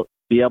still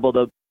be able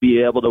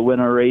to win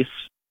a race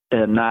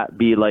and not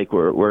be like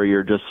where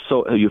you're just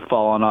you've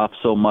fallen off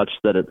so much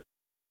that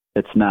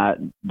it's not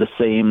the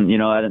same.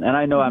 And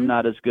I know I'm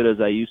not as good as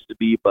I used to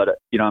be, but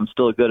I'm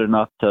still good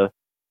enough to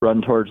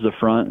run towards the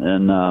front.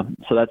 And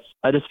so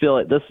I just feel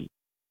like this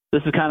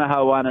is kind of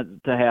how I want it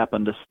to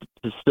happen, to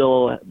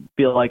still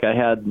feel like I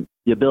had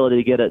the ability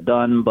to get it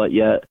done, but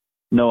yet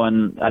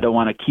knowing I don't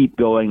want to keep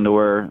going to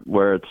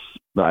where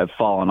I've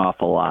fallen off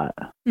a lot.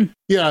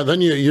 Yeah,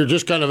 then you're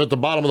just kind of at the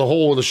bottom of the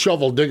hole with a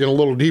shovel, digging a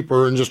little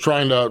deeper and just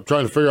trying to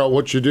figure out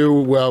what you do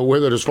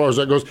with it as far as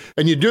that goes.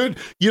 And you did,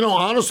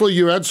 honestly,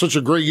 you had such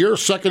a great year,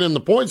 second in the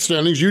point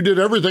standings. You did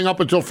everything up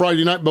until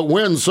Friday night but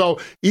win. So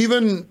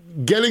even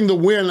getting the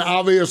win,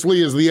 obviously,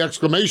 is the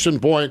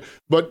exclamation point,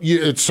 but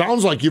it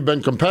sounds like you've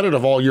been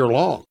competitive all year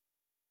long.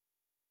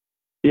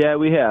 Yeah,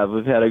 we have.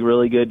 We've had a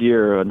really good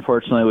year.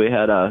 Unfortunately, we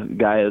had a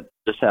guy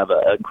just have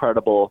an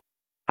incredible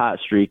hot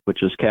streak,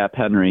 which is Cap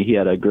Henry. He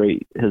had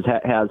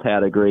has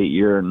had a great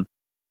year, and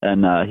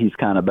he's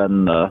kind of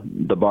been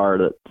the bar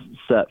that's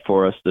set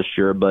for us this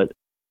year. But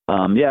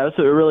yeah, it's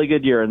a really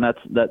good year, and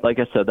that like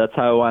I said, that's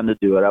how I wanted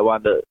to do it. I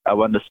wanted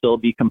to still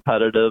be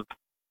competitive,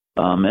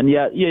 and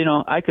yet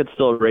I could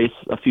still race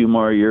a few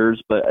more years,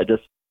 but I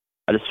just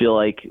feel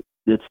like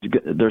it's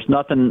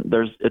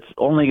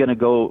only going to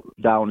go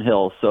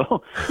downhill.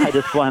 So I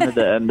just wanted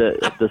to end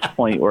it at this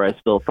point where I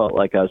still felt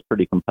like I was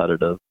pretty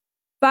competitive.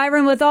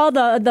 Byron, with all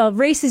the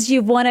races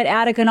you've won at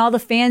Attica and all the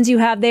fans you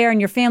have there and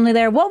your family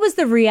there, what was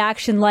the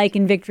reaction like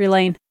in Victory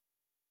Lane?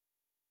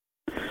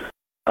 It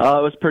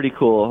was pretty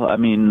cool. I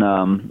mean,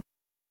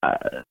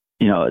 I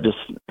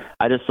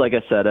just like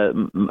I said,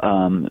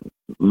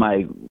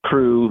 my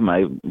crew,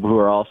 who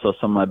are also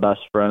some of my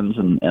best friends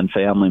and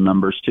family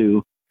members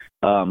too.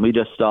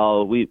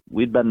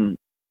 We'd been,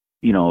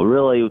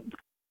 really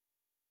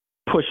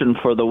pushing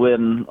for the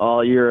win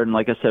all year, and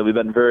like I said, we've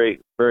been very,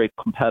 very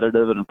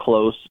competitive and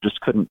close. Just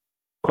couldn't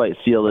quite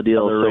seal the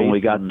deal. So when we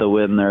got the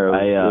win there, it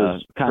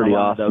was kind of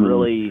awesome.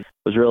 It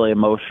was really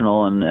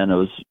emotional, and it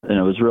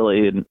was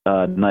really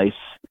nice.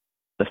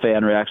 The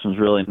fan reaction was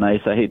really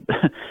nice.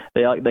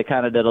 They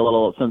kind of did a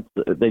little, since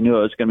they knew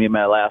it was going to be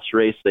my last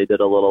race. They did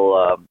a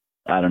little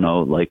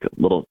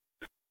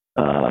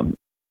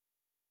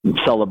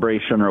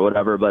celebration or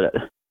whatever, but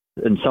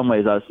in some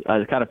ways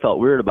I kind of felt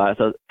weird about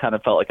it. I kind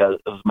of felt like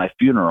it was my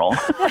funeral.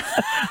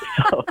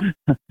 So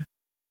that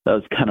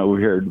was kind of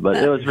weird, but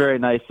it was very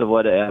nice of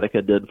what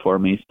Attica did for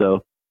me.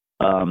 So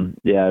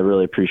yeah, I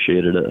really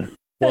appreciated it.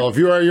 Well, if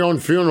you were at your own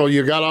funeral,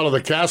 you got out of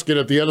the casket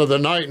at the end of the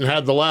night and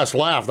had the last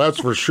laugh.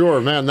 That's for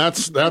sure, man.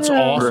 That's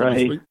awesome.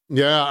 Right.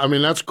 Yeah, I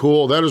mean, that's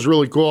cool. That is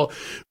really cool.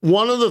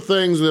 One of the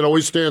things that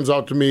always stands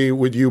out to me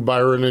with you,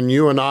 Byron, and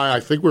you and I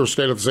think we were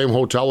staying at the same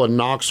hotel in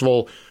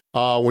Knoxville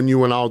when you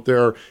went out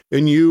there,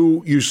 and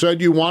you said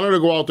you wanted to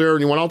go out there,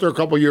 and you went out there a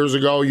couple of years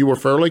ago. You were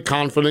fairly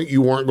confident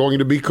you weren't going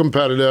to be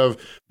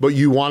competitive, but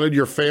you wanted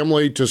your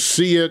family to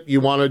see it. You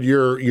wanted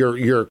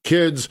your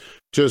kids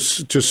to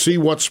see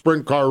what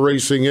sprint car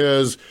racing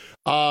is.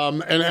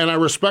 And I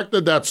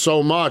respected that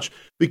so much,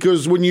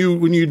 because when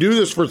you do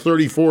this for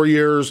 34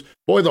 years,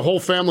 boy, the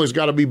whole family's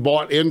got to be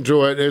bought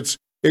into it.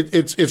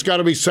 It's got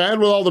to be sad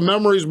with all the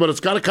memories, but it's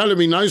got to kind of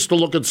be nice to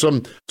look at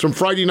some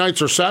Friday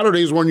nights or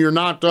Saturdays when you're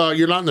not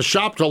in the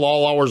shop till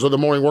all hours of the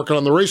morning working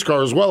on the race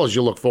car as well as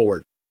you look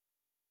forward.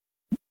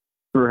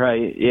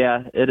 Right.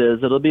 Yeah, it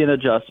is. It'll be an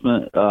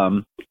adjustment.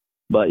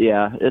 But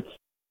yeah, it's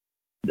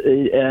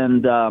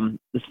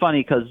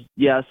funny because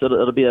yes,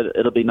 it'll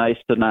be nice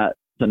to not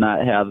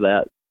have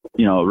that,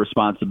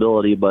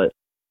 responsibility, but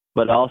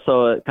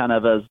also it kind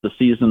of, as the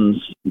season's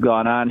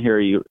gone on here,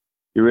 you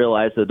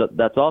realize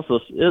that's also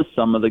is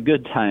some of the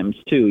good times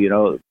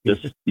too,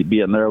 just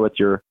being there with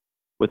your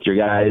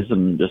guys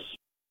and just,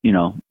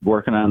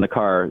 working on the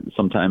car.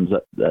 Sometimes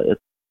that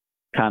it's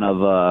kind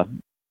of,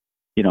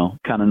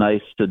 kind of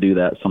nice to do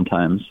that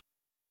sometimes.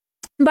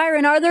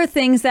 Byron, are there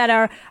things that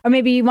are, or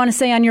maybe you want to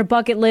say on your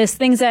bucket list,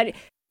 things that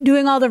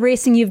doing all the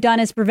racing you've done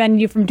has prevented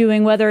you from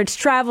doing, whether it's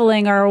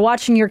traveling or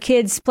watching your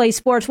kids play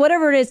sports,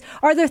 whatever it is?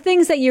 Are there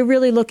things that you're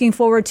really looking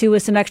forward to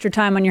with some extra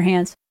time on your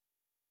hands?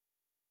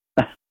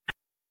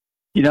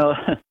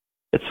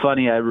 It's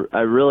funny.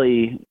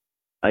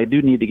 I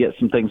do need to get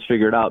some things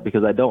figured out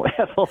because I don't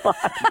have a lot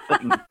of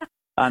things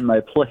on my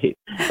plate.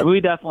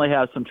 We definitely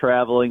have some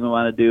traveling we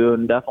want to do,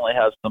 and definitely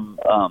have some,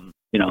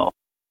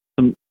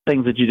 some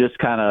things that you just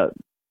kind of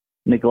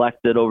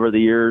neglected over the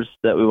years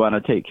that we want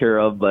to take care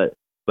of. But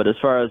as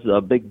far as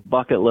a big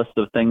bucket list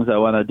of things I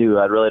want to do,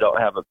 I really don't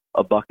have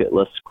a bucket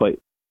list quite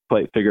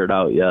figured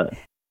out yet.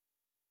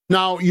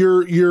 Now,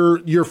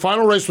 your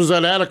final race was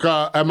at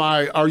Attica.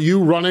 Are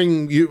you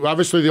running?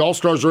 Obviously, the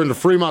All-Stars are into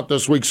Fremont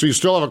this week, so you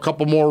still have a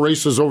couple more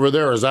races over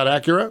there. Is that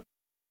accurate?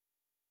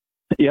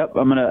 Yep,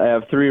 I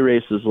have 3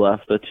 races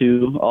left. The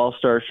 2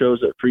 All-Star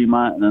shows at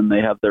Fremont, and then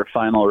they have their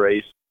final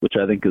race, which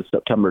I think is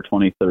September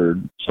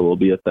 23rd. So we'll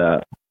be at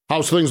that.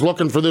 How's things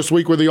looking for this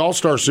week with the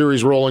All-Star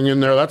Series rolling in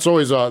there? That's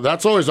always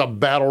a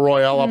battle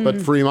royale up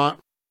at Fremont.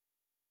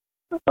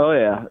 Oh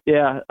yeah.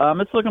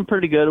 It's looking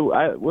pretty good.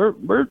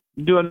 We're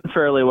doing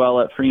fairly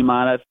well at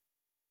Fremont.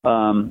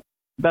 I've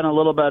been a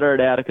little better at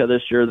Attica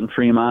this year than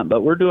Fremont,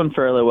 but we're doing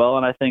fairly well.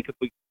 And I think if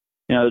we,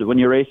 when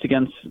you race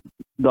against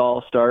the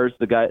All-Stars,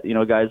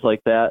 guys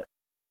like that,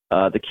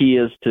 the key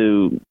is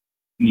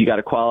you got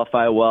to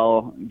qualify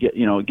well.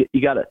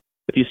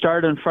 If you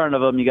start in front of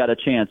them, you got a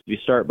chance. If you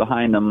start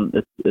behind them,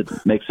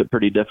 it makes it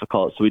pretty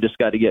difficult. So we just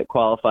got to get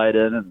qualified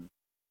in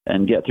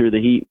and get through the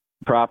heat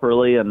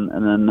properly, and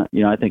then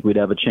I think we'd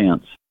have a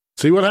chance.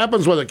 See what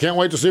happens with it. Can't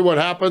wait to see what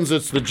happens.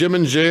 It's the Jim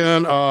and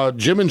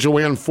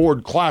Joanne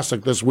Ford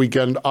Classic this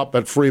weekend up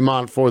at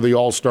Fremont for the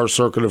All-Star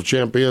Circuit of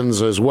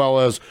Champions, as well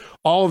as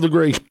all of the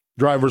great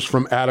drivers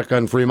from Attica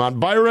and Fremont.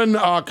 Byron,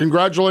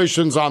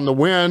 congratulations on the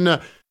win.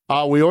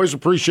 We always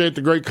appreciate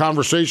the great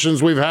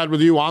conversations we've had with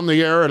you on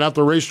the air and at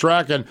the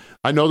racetrack, and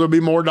I know there'll be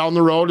more down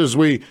the road as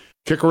we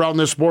kick around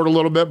this sport a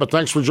little bit, but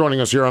thanks for joining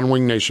us here on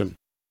Wing Nation.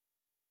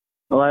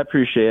 Well, I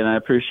appreciate it, and I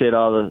appreciate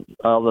all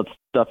the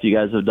stuff you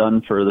guys have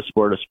done for the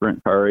sport of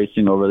sprint car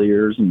racing over the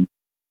years, and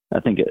I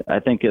think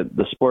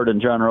the sport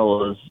in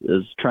general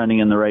is trending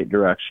in the right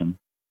direction.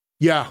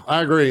 Yeah,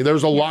 I agree.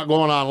 There's a lot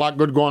going on, a lot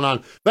good going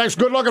on. Thanks.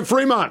 Good luck at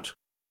Fremont.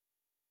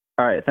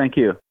 All right, thank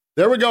you.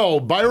 There we go.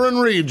 Byron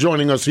Reed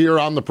joining us here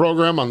on the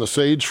program on the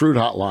Sage Fruit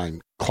Hotline.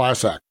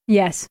 Class act.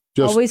 Yes,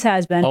 always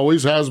has been.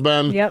 Always has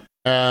been. Yep.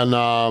 And,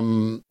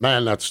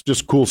 man, that's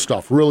just cool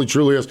stuff. Really,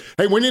 truly is.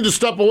 Hey, we need to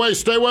step away.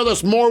 Stay with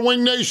us. More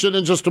Wing Nation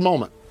in just a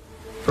moment.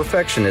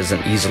 Perfection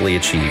isn't easily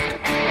achieved.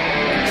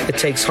 It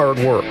takes hard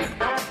work,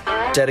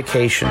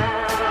 dedication,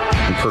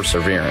 and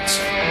perseverance.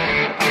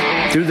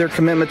 Through their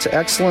commitment to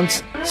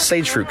excellence,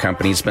 Sage Fruit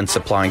Company has been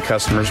supplying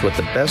customers with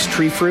the best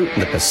tree fruit in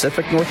the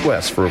Pacific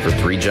Northwest for over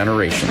 3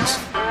 generations.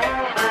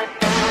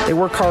 They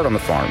work hard on the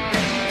farm,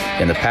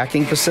 in the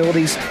packing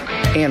facilities,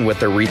 and with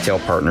their retail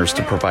partners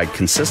to provide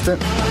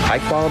consistent,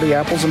 high-quality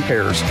apples and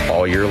pears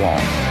all year long.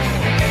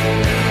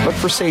 Look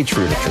for Sage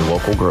Fruit at your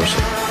local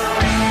grocer.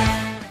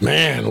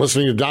 Man,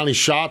 listening to Donnie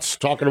Schatz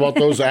talking about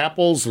those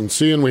apples and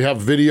seeing we have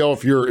video.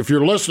 If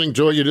you're listening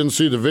to it, you didn't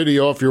see the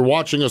video. If you're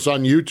watching us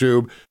on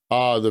YouTube,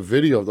 the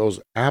video of those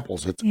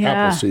apples, it's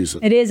apple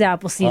season. It is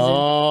apple season.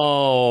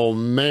 Oh,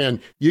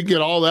 man. You get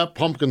all that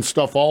pumpkin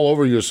stuff all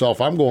over yourself.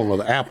 I'm going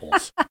with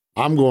apples.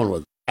 I'm going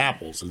with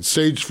apples and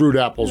Sage Fruit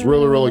apples.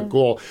 Really, really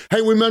cool.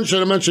 Hey, I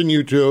mentioned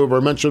YouTube,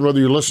 or mentioned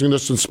whether you're listening to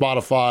this on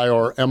Spotify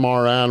or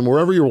MRN,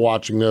 wherever you're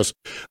watching this,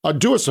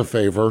 do us a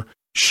favor.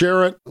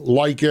 Share it,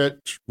 like it,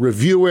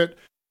 review it.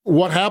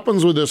 What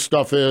happens with this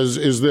stuff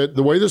is that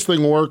the way this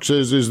thing works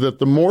is that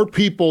the more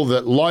people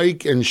that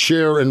like and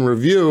share and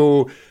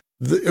review,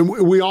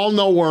 we all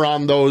know we're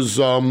on those,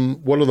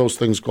 what are those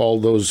things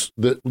called? Those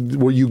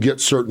where you get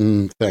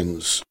certain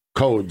things,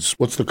 codes.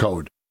 What's the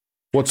code?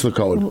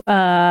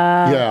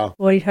 Yeah.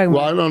 What are you talking about?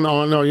 Well, I don't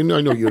know. I know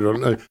you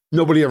don't.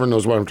 Nobody ever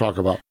knows what I'm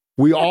talking about.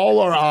 We all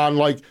are on,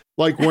 like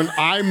when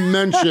I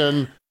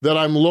mention that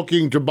I'm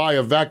looking to buy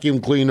a vacuum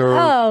cleaner.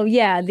 Oh,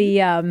 yeah,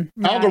 the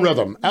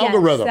algorithm.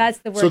 Yes, that's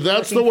the word. So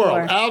that's the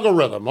word.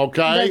 Algorithm,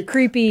 okay? The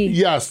creepy.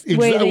 Yes,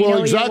 exactly.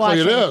 Well, exactly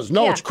it is.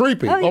 No, it's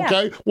creepy. Oh, yeah.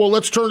 Okay. Well,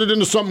 let's turn it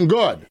into something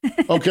good.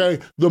 Okay.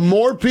 The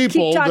more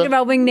people keep talking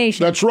about Wing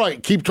Nation. That's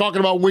right. Keep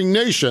talking about Wing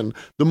Nation.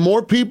 The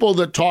more people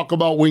that talk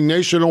about Wing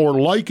Nation or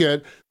like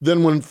it,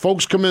 then when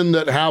folks come in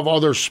that have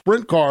other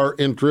sprint car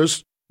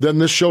interests, then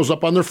this shows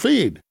up on their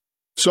feed.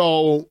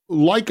 So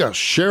like us,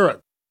 share it,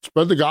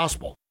 spread the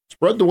gospel.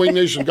 Spread the Wing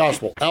Nation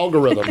gospel.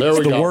 Algorithm. There we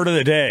It's go. the word of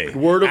the day.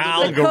 Word of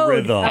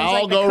algorithm. The day.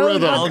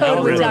 Algorithm. Like the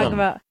code we're talking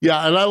about.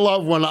 Yeah, and I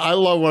love when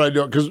I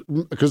do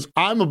it because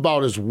I'm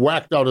about as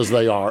whacked out as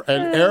they are,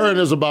 and Aaron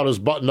is about as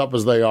buttoned up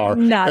as they are.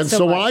 Not and so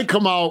so much. when I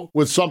come out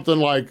with something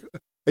like,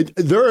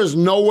 there is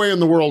no way in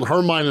the world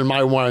her mind and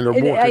my mind are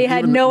more. I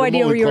had no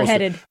idea where you were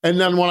headed. And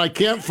then when I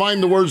can't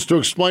find the words to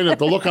explain it,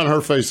 the look on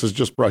her face is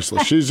just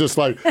priceless. She's just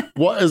like,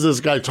 "What is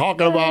this guy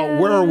talking about?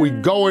 Where are we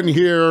going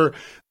here?"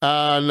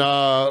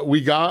 And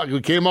we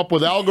came up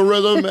with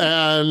algorithm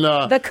and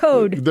the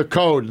code. The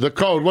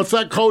code. What's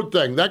that code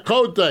thing? That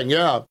code thing.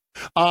 Yeah.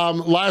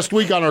 Last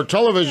week on our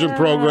television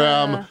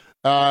program.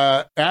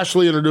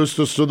 Ashley introduced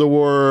us to the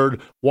word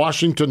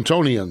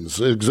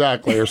Washingtonians,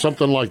 exactly, or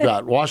something like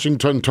that.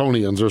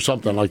 Washingtonians, or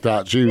something like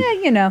that.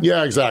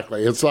 Yeah,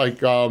 exactly. It's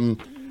like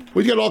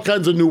we get all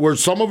kinds of new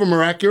words. Some of them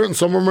are accurate, and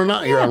some of them are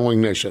not here on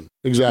Wing Nation.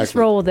 Exactly. Just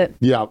roll with it.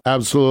 Yeah,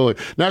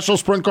 absolutely. National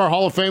Sprint Car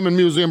Hall of Fame and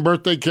Museum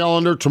birthday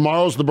calendar.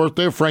 Tomorrow's the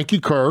birthday of Frankie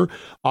Kerr,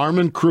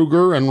 Armin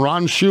Kruger, and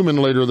Ron Schumann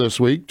later this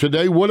week.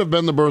 Today would have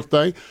been the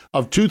birthday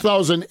of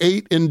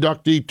 2008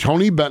 inductee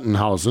Tony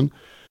Bettenhausen.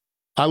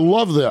 I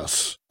love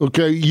this.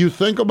 Okay, you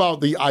think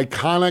about the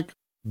iconic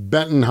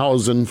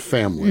Bettenhausen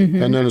family,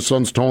 and then his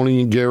sons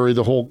Tony and Gary,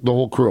 the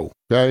whole crew.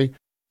 Okay,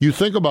 you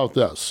think about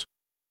this.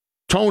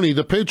 Tony,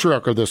 the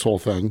patriarch of this whole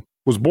thing,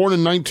 was born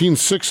in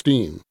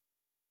 1916.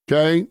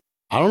 Okay,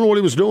 I don't know what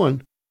he was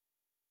doing.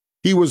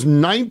 He was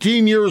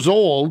 19 years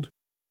old.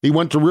 He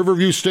went to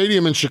Riverview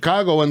Stadium in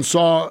Chicago and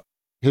saw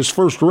his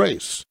first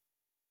race,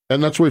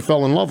 and that's where he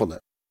fell in love with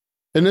it.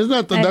 And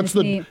isn't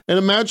that and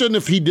imagine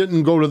if he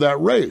didn't go to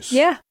that race.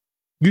 Yeah.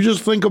 You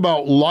just think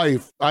about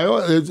life.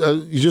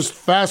 It's just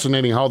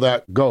fascinating how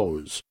that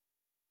goes.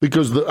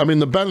 Because, the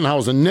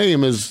Bettenhausen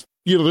name is,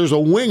 there's a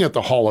wing at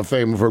the Hall of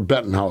Fame for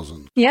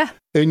Bettenhausen. Yeah.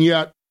 And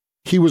yet,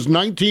 he was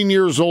 19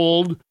 years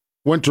old,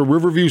 went to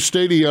Riverview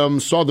Stadium,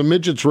 saw the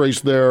midgets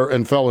race there,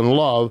 and fell in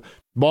love.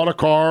 Bought a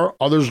car,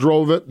 others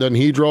drove it, then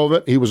he drove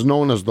it. He was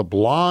known as the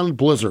Blonde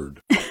Blizzard.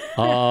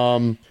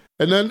 And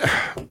then,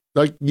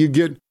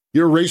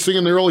 you're racing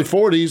in the early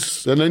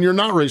 40s, and then you're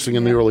not racing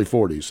in the early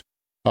 40s.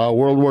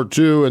 World War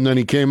II, and then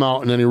he came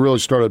out, and then he really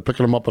started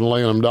picking them up and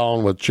laying them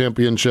down with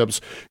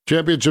championships,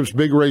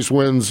 big race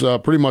wins,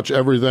 pretty much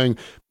everything,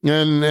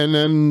 and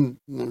then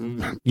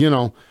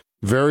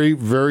very,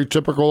 very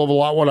typical of a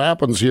lot what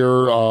happens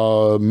here.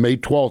 May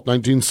 12th,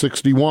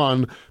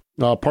 1961,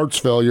 parts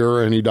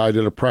failure, and he died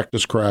in a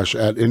practice crash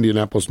at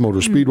Indianapolis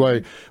Motor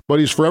Speedway. But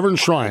he's forever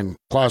enshrined,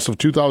 class of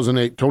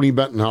 2008, Tony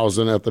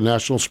Bettenhausen at the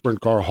National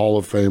Sprint Car Hall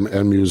of Fame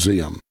and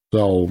Museum.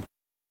 So.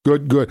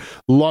 Good.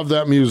 Love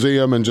that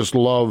museum, and just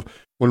love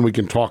when we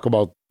can talk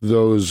about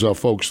those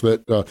folks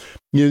that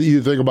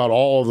you think about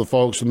all of the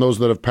folks and those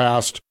that have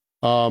passed,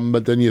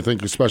 but then you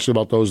think especially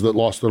about those that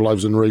lost their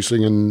lives in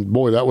racing, and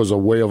boy, that was a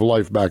way of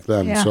life back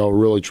then. Yeah. So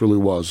really, truly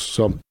was.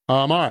 So,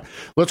 all right,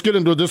 let's get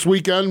into it this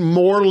weekend.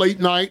 More late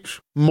night.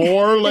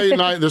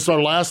 This is our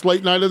last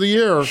late night of the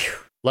year,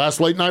 last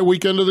late night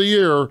weekend of the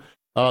year.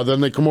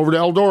 Then they come over to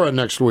Eldora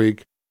next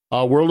week.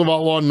 World of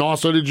Outlaw,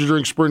 Noss Energy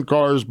Drink Sprint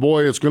Cars.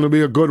 Boy, it's going to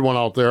be a good one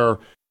out there.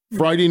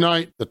 Friday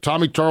night, the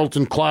Tommy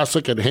Tarleton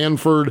Classic at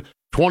Hanford,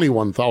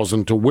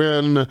 $21,000 to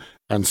win.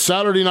 And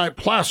Saturday night,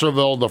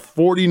 Placerville, the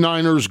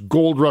 49ers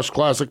Gold Rush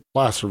Classic,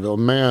 Placerville.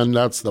 Man,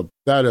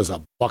 that is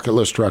a bucket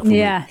list track for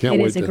me. Can't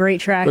wait. It is a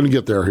great track. Going to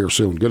get there here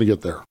soon. Going to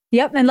get there.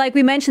 Yep, and like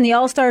we mentioned, the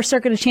All-Star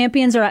Circuit of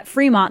Champions are at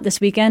Fremont this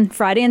weekend.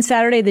 Friday and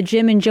Saturday, the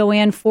Jim and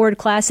Joanne Ford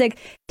Classic,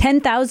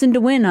 $10,000 to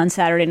win on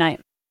Saturday night.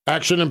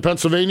 Action in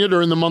Pennsylvania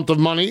during the month of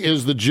money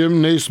is the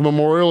Jim Nace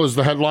Memorial is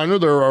the headliner.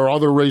 There are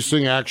other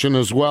racing action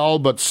as well,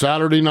 but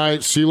Saturday night,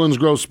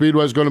 Selinsgrove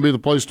Speedway is going to be the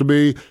place to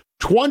be.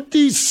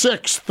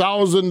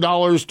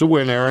 $26,000 to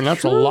win, Aaron.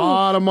 That's a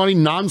lot of money.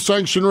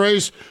 Non-sanctioned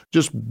race.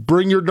 Just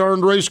bring your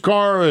darned race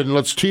car and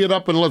let's tee it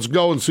up and let's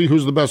go and see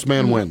who's the best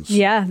man wins.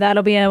 Yeah,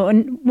 that'll be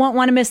won't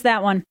want to miss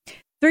that one.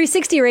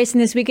 360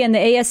 racing this weekend, the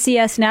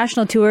ASCS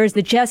National Tours,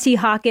 the Jesse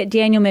Hockett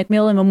Daniel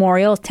McMillan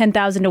Memorial,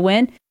 $10,000 to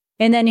win.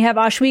 And then you have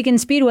Ohsweken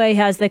Speedway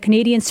has the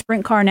Canadian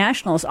Sprint Car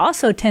Nationals,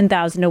 also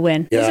 $10,000 to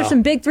win. Yeah. Those are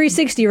some big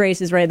 360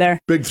 races right there.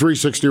 Big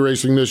 360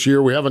 racing this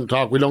year. We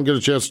don't get a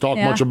chance to talk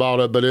much about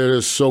it, but it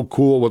is so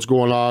cool what's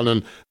going on.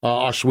 And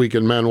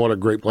Ohsweken, man, what a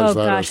great place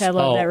that is. Oh, gosh, I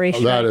love that race.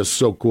 That is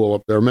so cool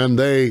up there. Man,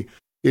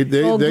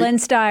 Glenn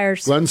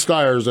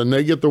Stiers, and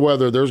they get the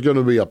weather. There's going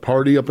to be a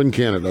party up in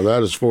Canada.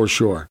 That is for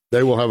sure.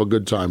 They will have a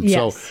good time.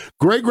 Yes. So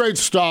great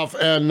stuff,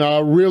 and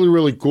really,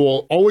 really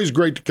cool. Always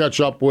great to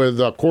catch up with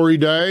Corey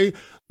Day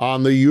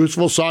on the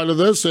youthful side of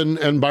this,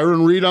 and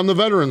Byron Reed on the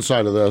veteran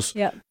side of this,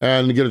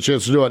 and get a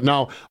chance to do it.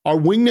 Now, our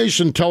Wing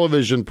Nation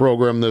television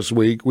program this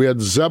week, we had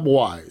Zeb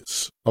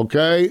Wise,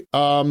 okay?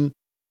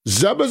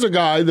 Zeb is a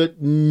guy that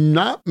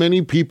not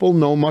many people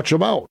know much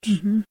about.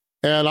 Mm-hmm.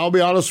 And I'll be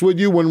honest with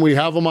you, when we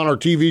have him on our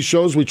TV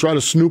shows, we try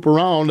to snoop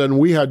around, and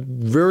we had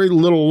very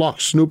little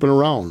luck snooping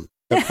around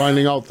at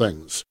finding out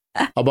things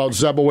about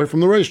Zeb away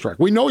from the racetrack.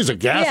 We know he's a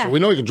gasser. Yeah. We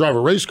know he can drive a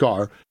race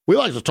car. We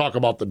like to talk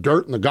about the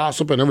dirt and the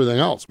gossip and everything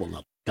else. Well,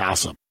 not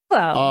gossip.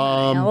 Well,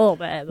 a little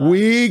bit. But.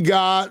 We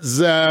got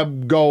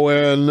Zeb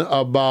going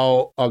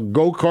about a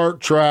go-kart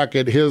track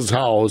at his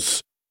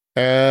house,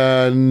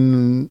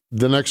 and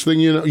the next thing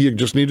you know, you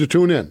just need to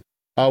tune in.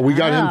 We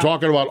got him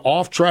talking about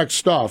off-track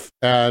stuff,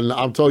 and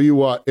I'll tell you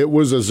what, it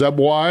was a Zeb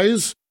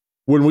Wise.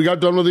 When we got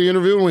done with the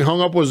interview and we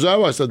hung up with Zeb,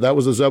 I said, that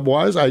was a Zeb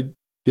Wise I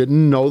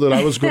didn't know that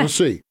I was going to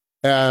see.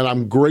 And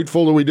I'm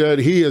grateful that we did.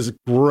 He is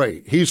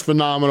great. He's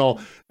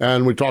phenomenal.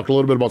 And we talked a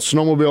little bit about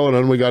snowmobile, and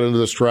then we got into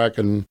this track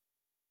and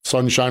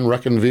sunshine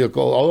wrecking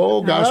vehicle.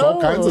 Oh, gosh, all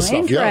kinds of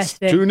stuff. Yes,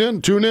 tune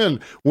in.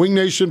 Wing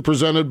Nation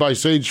presented by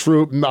Sage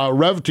Fruit,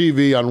 Rev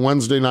TV on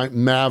Wednesday night,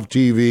 Mav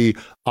TV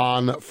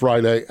on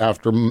Friday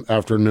afternoon,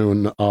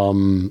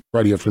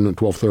 Friday afternoon,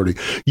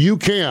 12:30. You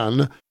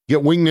can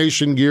get Wing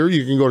Nation gear.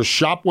 You can go to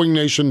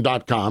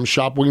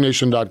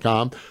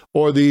shopwingnation.com,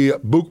 or the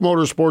Book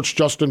Motorsports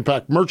Justin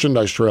Peck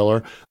merchandise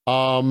trailer.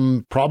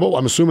 I'm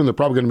assuming they're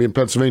probably going to be in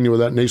Pennsylvania with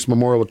that Nace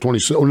Memorial at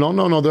 26. Oh,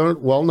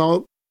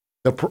 no.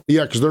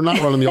 Because they're not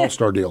running the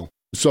All-Star deal.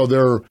 So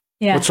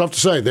it's tough to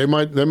say. They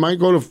might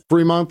go to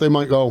Fremont. They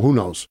might go, who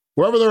knows?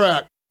 Wherever they're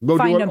at, go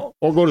do it,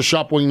 or go to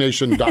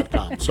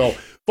shopwingnation.com. So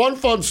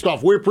fun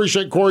stuff. We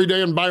appreciate Corey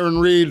Day and Byron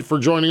Reed for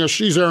joining us.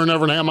 She's Aaron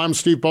Evernham. I'm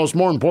Steve Post.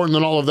 More important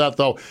than all of that,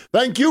 though,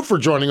 thank you for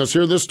joining us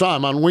here this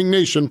time on Wing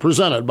Nation,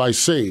 presented by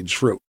Sage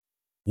Fruit.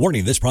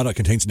 Warning, this product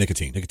contains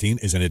nicotine. Nicotine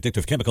is an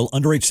addictive chemical.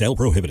 Underage sale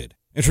prohibited.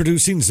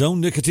 Introducing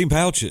Zone Nicotine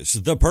Pouches,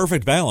 the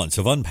perfect balance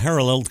of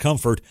unparalleled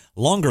comfort,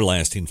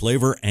 longer-lasting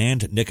flavor,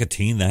 and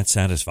nicotine that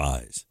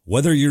satisfies.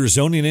 Whether you're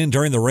zoning in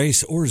during the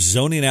race or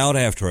zoning out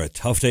after a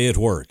tough day at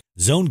work,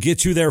 Zone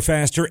gets you there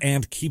faster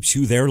and keeps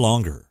you there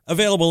longer.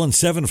 Available in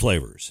 7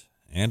 flavors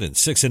and in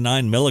 6 and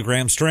 9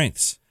 milligram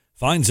strengths.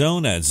 Find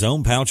Zone at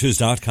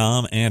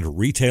zonepouches.com and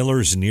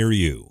retailers near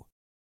you.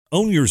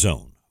 Own your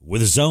Zone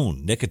with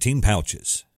Zone Nicotine Pouches.